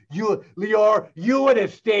 Lior, you would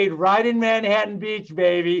have stayed right in Manhattan Beach,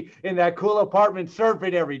 baby, in that cool apartment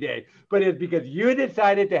surfing every day. But it's because you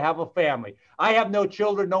decided to have a family. I have no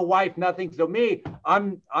children, no wife, nothing. So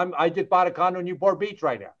I just bought a condo in Newport Beach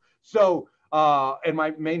right now. So, and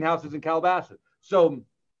my main house is in Calabasas. So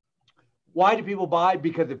why do people buy?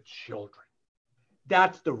 Because of children.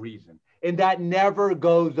 That's the reason. And that never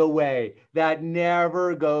goes away. That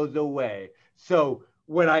never goes away. So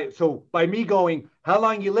by me going, how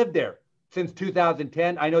long you lived there? Since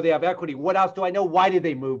 2010, I know they have equity. What else do I know? Why did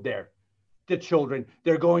they move there? The children.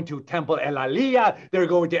 They're going to Temple El Aliyah. They're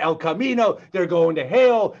going to El Camino. They're going to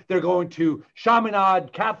Hale. They're going to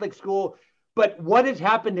Chaminade Catholic School. But what has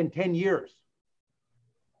happened in 10 years?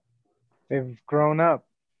 They've grown up.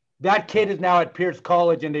 That kid is now at Pierce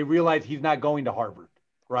College and they realize he's not going to Harvard,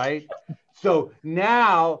 right? So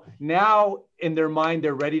now in their mind,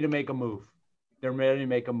 they're ready to make a move. They're ready to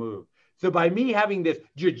make a move. So by me having this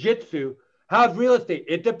jiu-jitsu, how's real estate?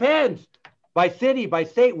 It depends. By city, by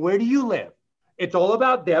state, where do you live? It's all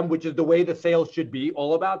about them, which is the way the sales should be,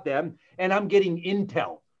 all about them. And I'm getting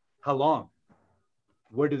intel. How long?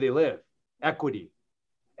 Where do they live? Equity.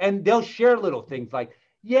 And they'll share little things like,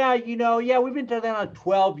 we've been together on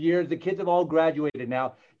 12 years. The kids have all graduated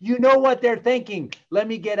now. You know what they're thinking. Let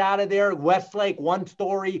me get out of there. Westlake, one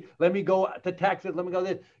story. Let me go to Texas. Let me go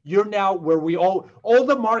this. You're now where we all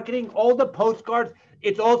the marketing, all the postcards.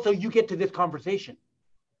 It's also you get to this conversation.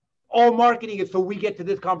 All marketing is so we get to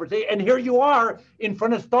this conversation. And here you are in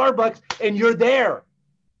front of Starbucks and you're there.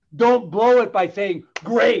 Don't blow it by saying,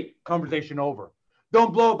 great, conversation over.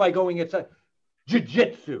 Don't blow it by going, it's a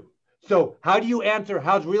jiu-jitsu. So how do you answer,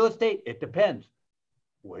 how's real estate? It depends.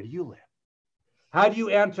 Where do you live? How do you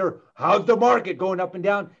answer, how's the market going up and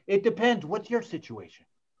down? It depends. What's your situation?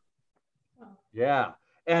 Yeah.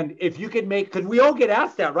 And if you can because we all get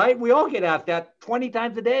asked that, right? We all get asked that 20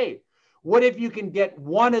 times a day. What if you can get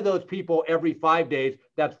one of those people every 5 days?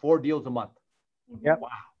 That's 4 deals a month. Yep. Wow.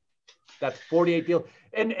 That's 48 deals.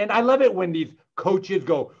 And I love it when these coaches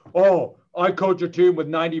go, oh, I coach a team with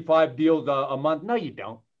 95 deals a month. No, you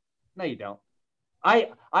don't. No, you don't. I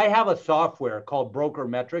have a software called Broker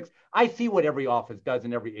Metrics. I see what every office does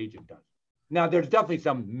and every agent does. Now, there's definitely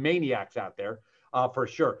some maniacs out there for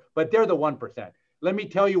sure, but they're the 1%. Let me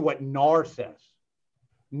tell you what NAR says.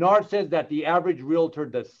 NAR says that the average realtor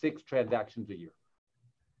does 6 transactions a year.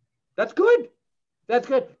 That's good. That's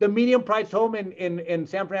good. The median price home in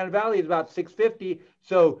San Fernando Valley is about $650.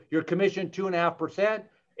 So your commission 2.5%,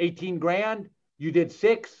 18 grand. You did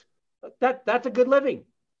 6. That's a good living.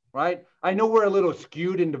 right? I know we're a little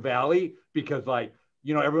skewed in the Valley because like,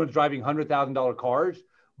 everyone's driving $100,000 cars,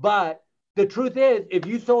 but the truth is, if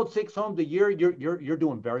you sold 6 homes a year, you're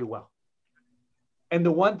doing very well. And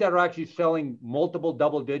the ones that are actually selling multiple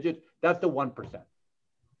double digits, that's the 1%.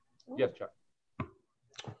 Yes, Chuck.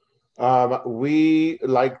 We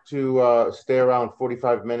like to stay around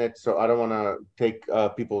 45 minutes, so I don't want to take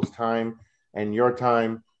people's time and your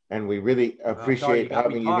time. And we really appreciate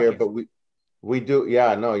having you here. But we do,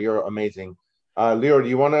 yeah, no, you're amazing. Leo, do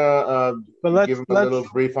you want to give him a little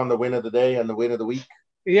brief on the win of the day and the win of the week?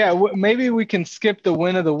 Yeah, maybe we can skip the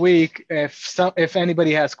win of the week if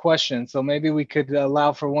anybody has questions. So maybe we could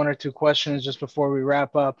allow for 1 or 2 questions just before we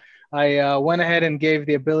wrap up. I went ahead and gave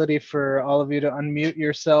the ability for all of you to unmute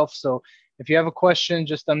yourself. So if you have a question,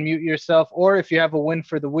 just unmute yourself. Or if you have a win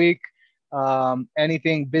for the week,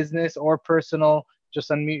 anything business or personal,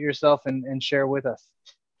 just unmute yourself and share with us.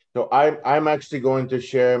 So I'm actually going to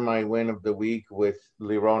share my win of the week with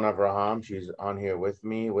Liron Avraham. She's on here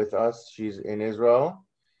with us. She's in Israel.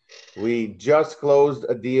 We just closed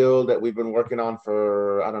a deal that we've been working on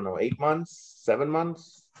for, I don't know, 8 months, 7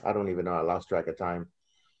 months. I don't even know. I lost track of time.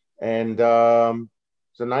 And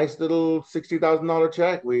it's a nice little $60,000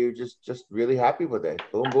 check. We're just really happy with it.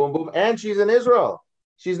 Boom, boom, boom. And she's in Israel.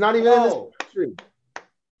 She's not even in this country.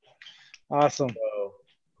 Awesome. So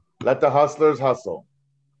let the hustlers hustle.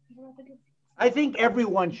 I think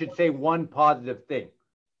everyone should say one positive thing.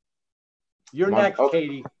 You're next,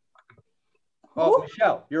 Katie. Oh,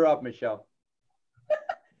 Michelle, you're up, Michelle.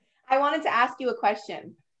 I wanted to ask you a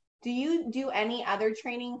question. Do you do any other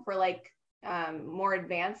training for like more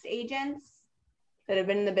advanced agents that have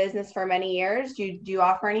been in the business for many years? Do you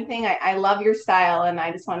offer anything? I love your style, and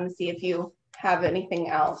I just wanted to see if you have anything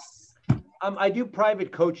else. I do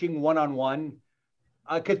private coaching one-on-one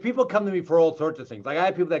because people come to me for all sorts of things. Like I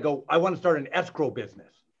have people that go, I want to start an escrow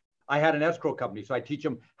business. I had an escrow company, so I teach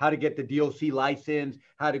them how to get the DOC license,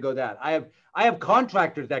 how to go that. I have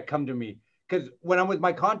contractors that come to me because when I'm with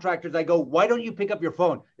my contractors, I go, why don't you pick up your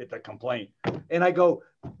phone? It's a complaint. And I go,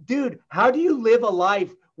 dude, how do you live a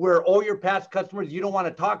life where all your past customers you don't want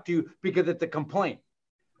to talk to because it's a complaint?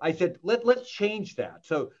 I said, let's change that.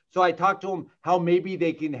 So I talked to them how maybe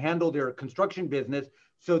they can handle their construction business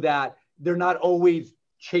so that they're not always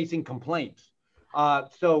chasing complaints.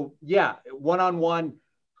 So yeah, one-on-one.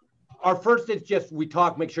 Our first is just we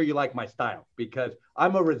talk, make sure you like my style because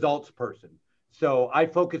I'm a results person. So I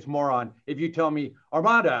focus more on if you tell me,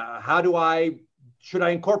 Armando, should I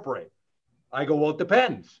incorporate? I go, well, it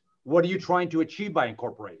depends. What are you trying to achieve by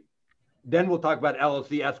incorporating? Then we'll talk about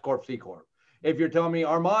LLC, S Corp, C Corp. If you're telling me,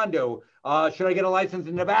 Armando, should I get a license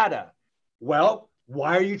in Nevada? Well,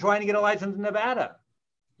 why are you trying to get a license in Nevada?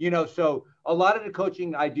 So a lot of the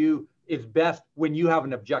coaching I do is best when you have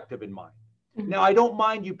an objective in mind. Now, I don't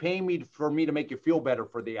mind you paying me for me to make you feel better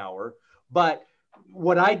for the hour, but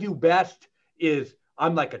what I do best is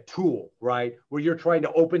I'm like a tool, right? Where you're trying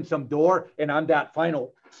to open some door and I'm that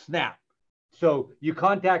final snap. So you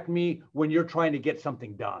contact me when you're trying to get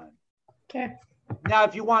something done. Okay. Now,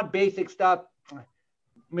 if you want basic stuff,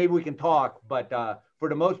 maybe we can talk, but for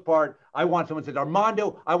the most part, I want someone who says,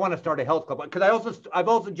 Armando, I want to start a health club. Because I've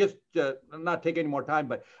also just, I'm not taking any more time,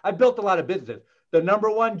 but I built a lot of business. The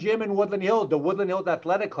 #1 gym in Woodland Hills, the Woodland Hills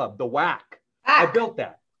Athletic Club, the WAC. I built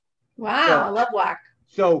that. Wow, so, I love WAC.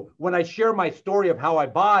 So when I share my story of how I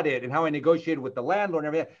bought it and how I negotiated with the landlord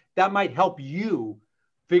and everything, that might help you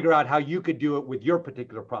figure out how you could do it with your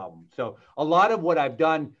particular problem. So a lot of what I've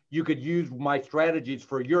done, you could use my strategies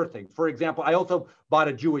for your things. For example, I also bought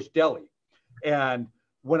a Jewish deli. And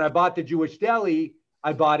when I bought the Jewish deli,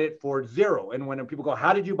 I bought it for $0. And when people go,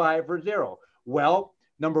 how did you buy it for $0? Well,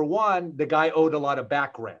 #1, the guy owed a lot of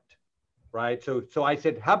back rent, right? So I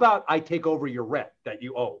said, how about I take over your rent that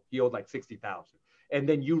you owe? He owed like $60,000. And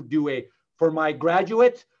then you do for my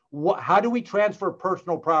graduates, how do we transfer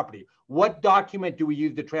personal property? What document do we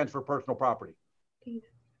use to transfer personal property?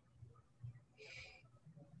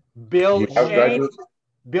 Bill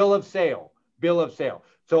of sale.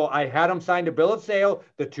 So I had them sign the bill of sale,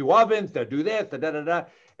 the 2 ovens, to do this, da.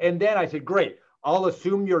 And then I said, great. I'll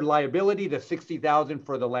assume your liability to $60,000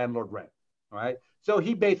 for the landlord rent. All right. So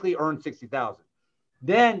he basically earned $60,000.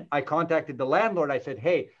 Then I contacted the landlord. I said,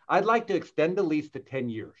 hey, I'd like to extend the lease to 10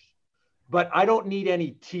 years, but I don't need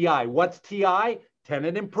any TI. What's TI?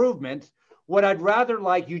 Tenant improvements. What I'd rather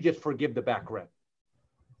like you just forgive the back rent.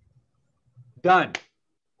 Done.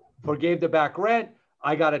 Forgave the back rent.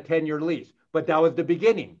 I got a 10-year lease, but that was the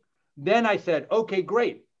beginning. Then I said, okay,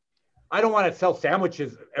 great. I don't want to sell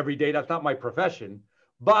sandwiches every day. That's not my profession.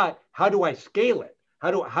 But how do I scale it? How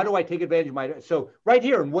do I take advantage of my, so right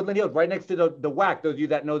here in Woodland Hills, right next to the WAC, those of you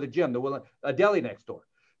that know the gym, a deli next door.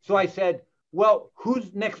 So I said, well,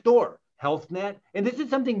 who's next door? HealthNet. And this is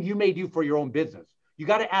something you may do for your own business. You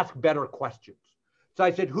got to ask better questions. So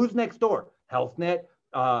I said, who's next door? HealthNet,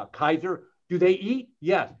 Kaiser. Do they eat?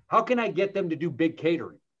 Yes. How can I get them to do big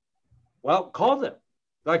catering? Well, call them.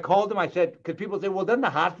 So I called them. I said, because people say, well, doesn't the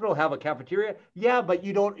hospital have a cafeteria? Yeah, but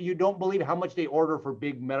you don't believe how much they order for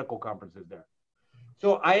big medical conferences there.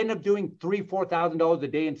 So I ended up doing $3,000-$4,000 a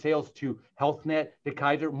day in sales to HealthNet, to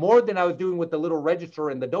Kaiser, more than I was doing with the little register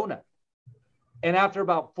and the donut. And after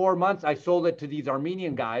about 4 months, I sold it to these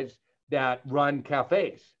Armenian guys that run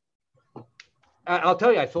cafes. I'll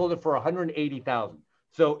tell you, I sold it for $180,000.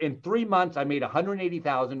 So in 3 months, I made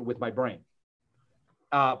 $180,000 with my brain.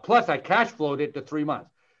 Plus, I cash flowed it to 3 months.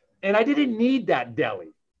 And I didn't need that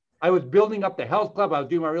deli. I was building up the health club. I was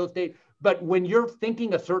doing my real estate. But when you're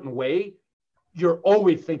thinking a certain way, you're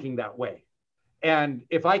always thinking that way. And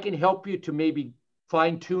if I can help you to maybe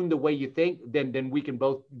fine tune the way you think, then we can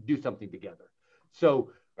both do something together.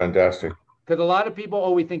 So fantastic. Because a lot of people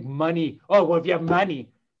always think money. Oh, well, if you have money,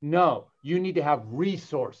 no, you need to have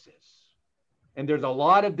resources. And there's a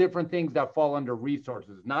lot of different things that fall under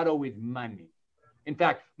resources, not always money. In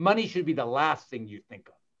fact, money should be the last thing you think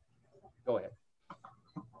of. Go ahead.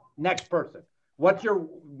 Next person.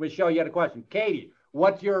 Michelle, you had a question. Katie,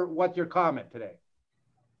 what's your comment today?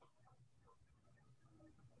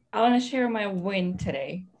 I want to share my win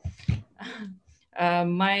today.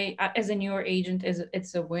 As a newer agent,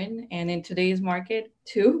 it's a win, and in today's market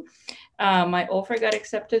too. My offer got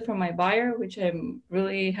accepted from my buyer, which I'm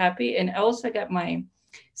really happy, and I also got my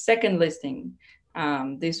second listing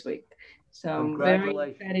this week. So I'm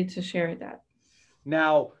very excited to share that.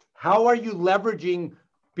 Now, how are you leveraging?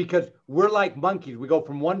 Because we're like monkeys, we go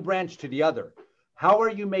from one branch to the other. How are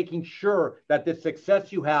you making sure that the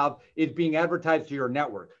success you have is being advertised to your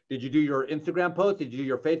network? Did you do your Instagram post? Did you do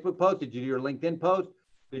your Facebook post? Did you do your LinkedIn post?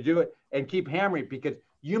 Did you do it? And keep hammering, because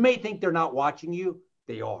you may think they're not watching you.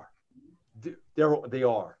 They are. They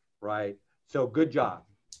are, right? So good job.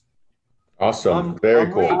 Awesome. Very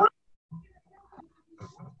cool.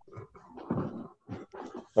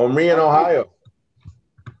 Omri in Ohio.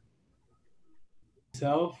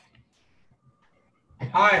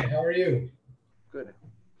 Hi, how are you? Good.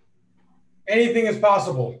 Anything is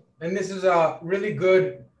possible. And this is a really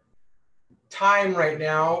good time right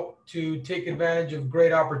now to take advantage of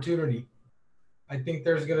great opportunity. I think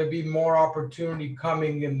there's going to be more opportunity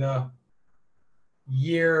coming in the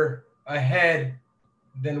year ahead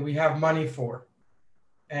than we have money for.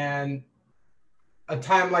 And a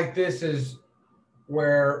time like this is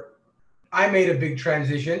where I made a big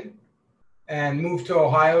transition and moved to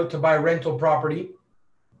Ohio to buy rental property.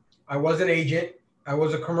 I was an agent. I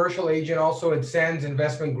was a commercial agent also at Sands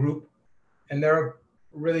Investment Group, and they're a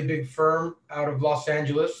really big firm out of Los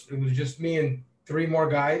Angeles. It was just me and 3 more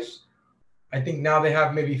guys. I think now they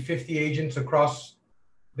have maybe 50 agents across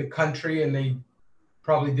the country, and they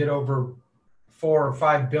probably did over 4 or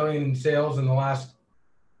 5 billion in sales in the last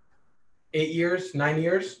 9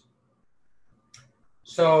 years.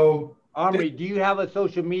 So Omri, do you have a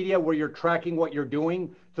social media where you're tracking what you're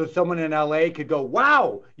doing, so someone in LA could go,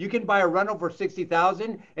 wow, you can buy a rental for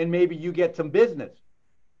 60,000 and maybe you get some business?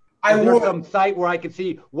 Is there some site where I can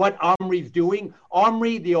see what Omri's doing?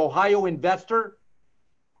 Omri, the Ohio investor,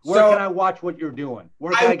 where can I watch what you're doing?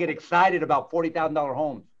 Where can I get excited about $40,000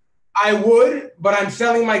 homes? I would, but I'm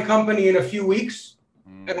selling my company in a few weeks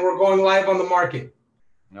and we're going live on the market.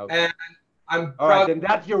 Okay. And I'm all right, then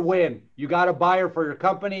that's your win. You got a buyer for your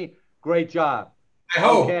company. Great job. I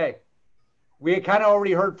hope. Okay. We kind of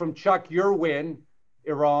already heard from Chuck your win,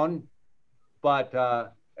 Iran,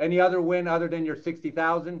 but any other win other than your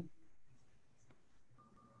 60,000?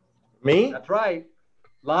 Me? That's right.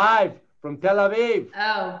 Live from Tel Aviv.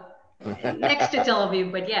 Oh, next to Tel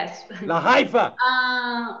Aviv, but yes. La Haifa.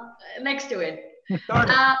 Next to it.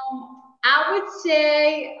 I would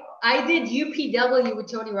say I did UPW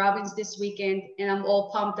with Tony Robbins this weekend, and I'm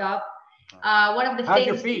all pumped up. One of the How's things.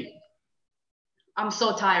 your feet? I'm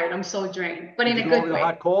so tired. I'm so drained, but Did in a you go good over way. the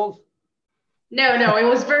hot coals? No, it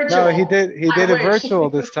was virtual. No, he did it virtual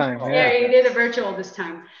this time. Yeah, he did it virtual this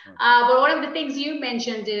time. But one of the things you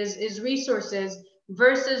mentioned is resources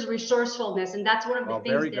versus resourcefulness, and that's one of the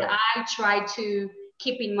things that I try to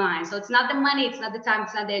keep in mind. So it's not the money, it's not the time,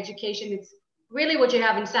 it's not the education, it's really what you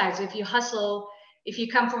have inside. So if you hustle, if you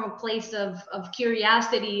come from a place of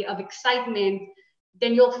curiosity, of excitement,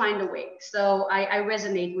 then you'll find a way. So I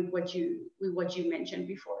resonate with what you mentioned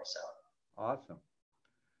before. So awesome.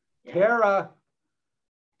 Yeah.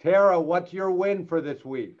 Tara, what's your win for this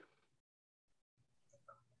week?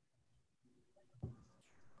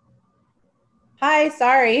 Hi,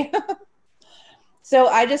 sorry. So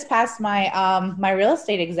I just passed my real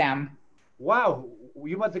estate exam. Wow,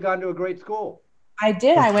 you must have gone to a great school. I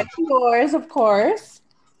did. I went to yours, of course.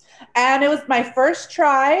 And it was my first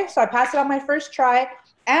try. So I passed it on my first try.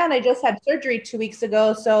 And I just had surgery 2 weeks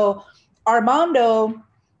ago. So Armando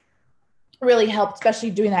really helped, especially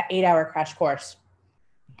doing that 8-hour crash course.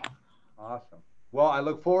 Awesome. Well, I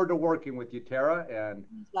look forward to working with you, Tara, and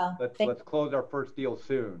let's close our first deal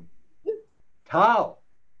soon. Tal,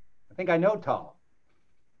 I think I know Tal.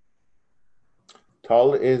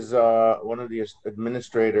 Tal is one of the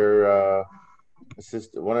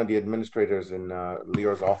one of the administrators in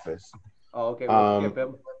Leo's office. Oh, okay, we'll skip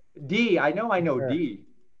him. D, I know Sure. D.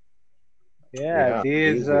 Yeah, D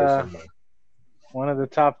is one of the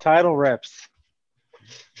top title reps.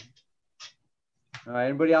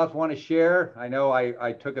 Anybody else want to share? I know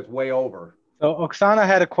I took us way over. So Oksana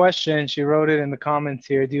had a question. She wrote it in the comments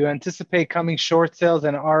here. Do you anticipate coming short sales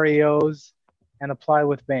and REOs and apply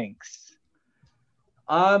with banks?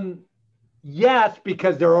 Yes,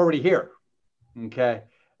 because they're already here. Okay.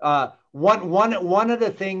 One of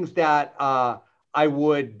the things that I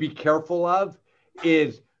would be careful of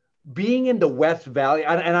is being in the West Valley.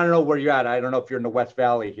 And I don't know where you're at. I don't know if you're in the West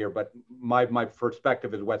Valley here, but my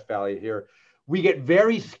perspective is West Valley here. We get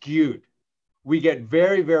very skewed. We get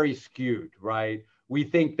very, very skewed, right? We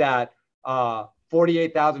think that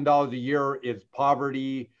 $48,000 a year is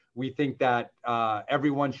poverty. We think that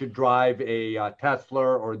everyone should drive a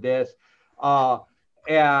Tesla or this.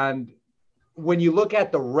 And when you look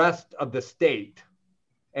at the rest of the state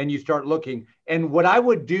and you start looking, and what I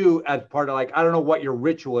would do as part of, like, I don't know what your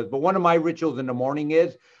ritual is, but one of my rituals in the morning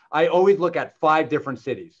is I always look at 5 different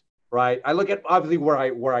cities, right? I look at obviously where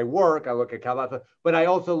I work, I look at Calabasas, but I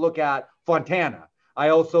also look at Fontana. I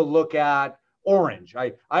also look at Orange.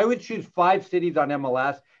 I would choose 5 cities on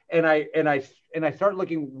MLS, and I start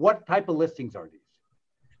looking, what type of listings are these?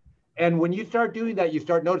 And when you start doing that, you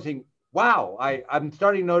start noticing, wow, I'm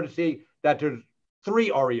starting noticing that there's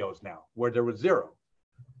 3 REOs now where there was 0.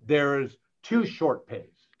 There's 2 short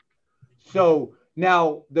pays. So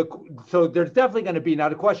now so there's definitely going to be, now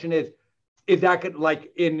the question is that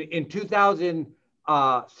like in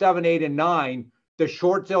 2007, 8, and 9, the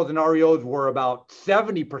short sales and REOs were about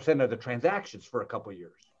 70% of the transactions for a couple of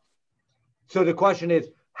years. So the question is,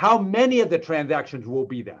 how many of the transactions will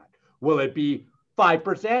be that? Will it be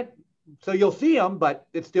 5%? So you'll see them, but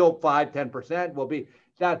it's still 5, 10% will be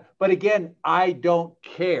that. But again, I don't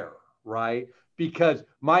care, right? Because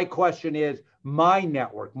my question is my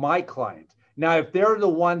network, my clients. Now, if they're the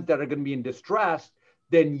ones that are going to be in distress,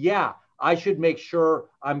 then yeah, I should make sure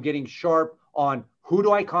I'm getting sharp on who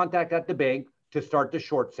do I contact at the bank to start the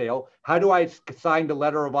short sale? How do I sign the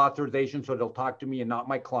letter of authorization so they'll talk to me and not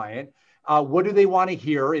my client? What do they want to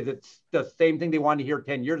hear? Is it the same thing they wanted to hear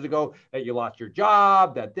 10 years ago, that you lost your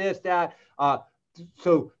job, that this, that?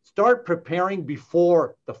 So start preparing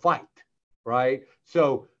before the fight, right?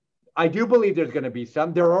 So I do believe there's going to be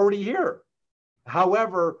some. They're already here.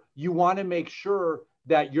 However, you want to make sure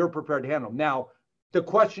that you're prepared to handle them. Now, the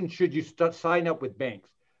question, should you sign up with banks?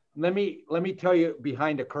 Let me tell you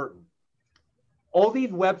behind the curtain. All these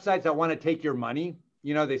websites that want to take your money,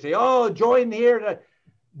 you know, they say, oh, join here.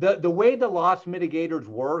 The way the loss mitigators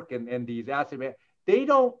work and these asset, they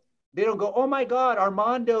don't go, oh my God,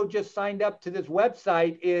 Armando just signed up to this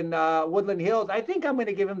website in Woodland Hills. I think I'm going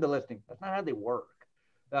to give him the listing. That's not how they work.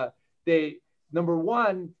 Number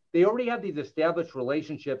one, they already have these established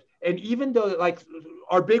relationships. And even though, like,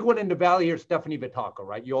 our big one in the Valley here is Stephanie Vitacco,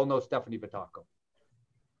 right? You all know Stephanie Vitacco.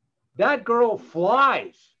 That girl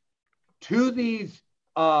flies to these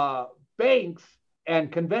banks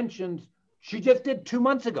and conventions. She just did 2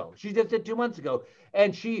 months ago.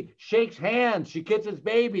 And she shakes hands. She kisses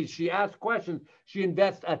babies. She asks questions. She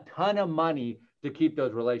invests a ton of money to keep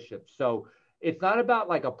those relationships. So it's not about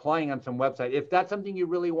like applying on some website. If that's something you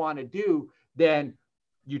really want to do, then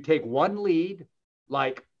you take one lead,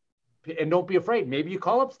 and don't be afraid. Maybe you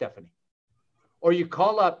call up Stephanie, or you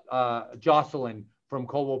call up Jocelyn from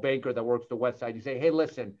Coldwell Banker that works the West Side. You say, hey,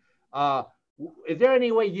 listen, is there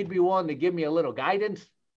any way you'd be willing to give me a little guidance?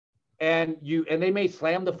 And they may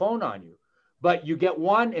slam the phone on you, but you get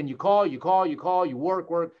one and you call, you work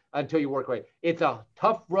until you work away. It's a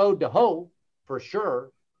tough road to hoe for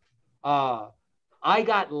sure. I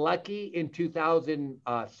got lucky in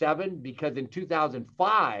 2007 because in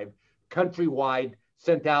 2005, Countrywide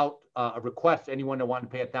sent out a request to anyone that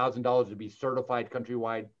wanted to pay $1,000 to be certified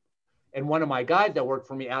Countrywide. And one of my guys that worked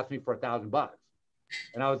for me asked me for $1,000.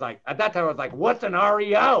 And I was like, at that time, I was like, what's an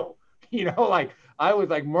REO? You know, like I was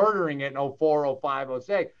like murdering it in 04, 05,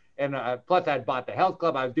 06. And plus I had bought the health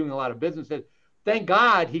club. I was doing a lot of businesses. thank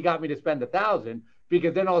God he got me to spend $1,000,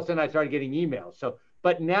 because then all of a sudden I started getting emails. So,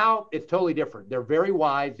 but now it's totally different. They're very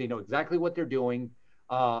wise. They know exactly what they're doing.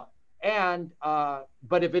 But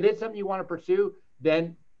if it is something you want to pursue,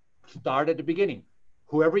 then start at the beginning.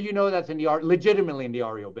 Whoever you know that's in the legitimately in the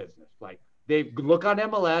REO business, like they look on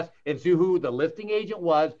MLS and see who the listing agent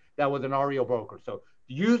was that was an REO broker. So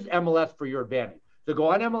use MLS for your advantage. So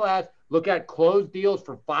go on MLS, look at closed deals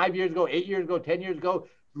from 5 years ago, 8 years ago, 10 years ago.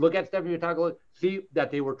 Look at Stephanie Taco, see that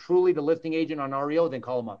they were truly the listing agent on REO, then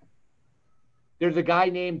call them up. There's a guy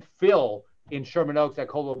named Phil in Sherman Oaks at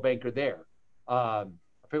Coldwell Banker there. I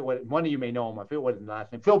forget what, one of you may know him. I forget what his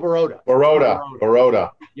last name. Phil Baroda.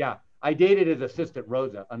 Baroda. Yeah, I dated his assistant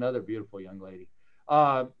Rosa, another beautiful young lady.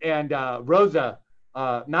 Rosa,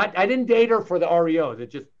 I didn't date her for the REOs.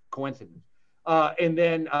 It's just coincidence.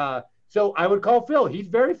 So I would call Phil. He's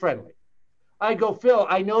very friendly. I go, Phil,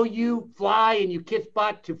 I know you fly and you kiss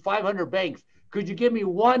butt to 500 banks. Could you give me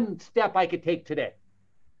one step I could take today,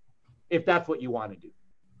 if that's what you want to do?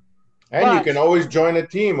 And you can always join a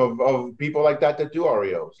team of people like that do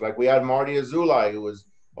REOs. Like we had Marty Azulai, who was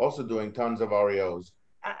also doing tons of REOs.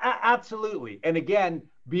 Absolutely. And again,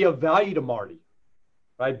 be of value to Marty,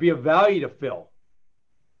 right? Be of value to Phil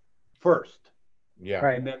first. Yeah.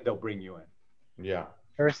 Right. And then they'll bring you in. Yeah.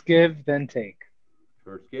 First give, then take.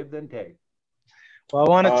 First give, then take. Well, I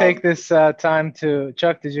want to take this time to,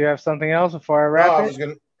 Chuck, did you have something else before I wrap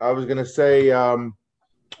it? I was gonna say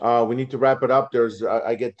we need to wrap it up.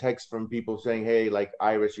 I get texts from people saying, hey, like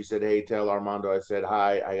Iris, she said, hey, tell Armando I said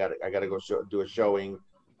hi. I gotta go do a showing.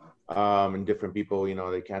 And different people,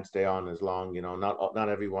 they can't stay on as long. Not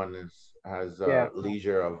everyone has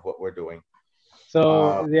leisure of what we're doing.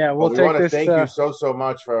 So we'll take this. We want to thank you so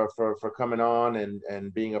much for coming on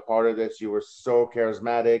and being a part of this. You were so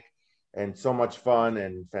charismatic and so much fun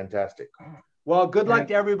and fantastic. Well, good luck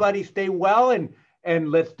to everybody. Stay well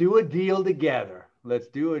and let's do a deal together. Let's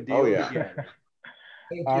do a deal together.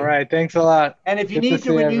 All right. Thanks a lot. And if you need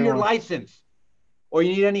to renew your license or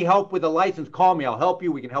you need any help with a license, call me. I'll help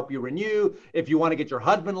you. We can help you renew. If you want to get your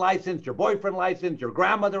husband licensed, your boyfriend licensed, your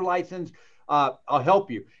grandmother licensed, I'll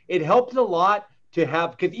help you. It helps a lot to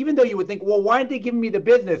have, because even though you would think, well, why aren't they giving me the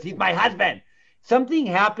business? He's my husband. Something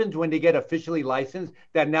happens when they get officially licensed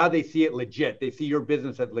that now they see it legit. They see your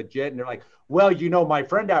business as legit. And they're like, well, my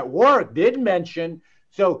friend at work did mention.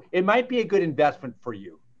 So it might be a good investment for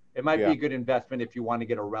you. It might be a good investment if you want to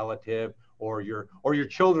get a relative or your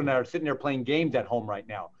children that are sitting there playing games at home right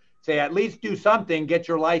now. Say, at least do something, get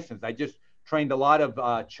your license. I just trained a lot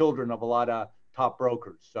of children of a lot of top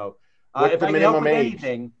brokers. So what's if the I can minimum help with age?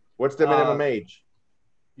 anything. What's the minimum age?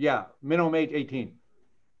 Yeah, minimum age 18.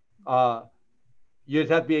 You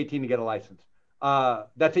just have to be 18 to get a license.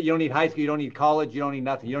 That's it. You don't need high school. You don't need college. You don't need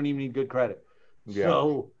nothing. You don't even need good credit. Yeah.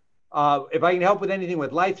 So if I can help with anything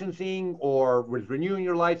with licensing or with renewing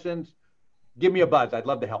your license, give me a buzz. I'd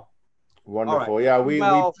love to help. Wonderful. Right.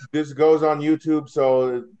 Yeah, this goes on YouTube,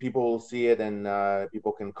 so people will see it and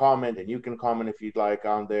people can comment, and you can comment if you'd like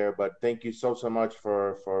on there. But thank you so much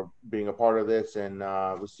for being a part of this, and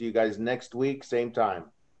we'll see you guys next week, same time.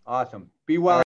 Awesome. Be well.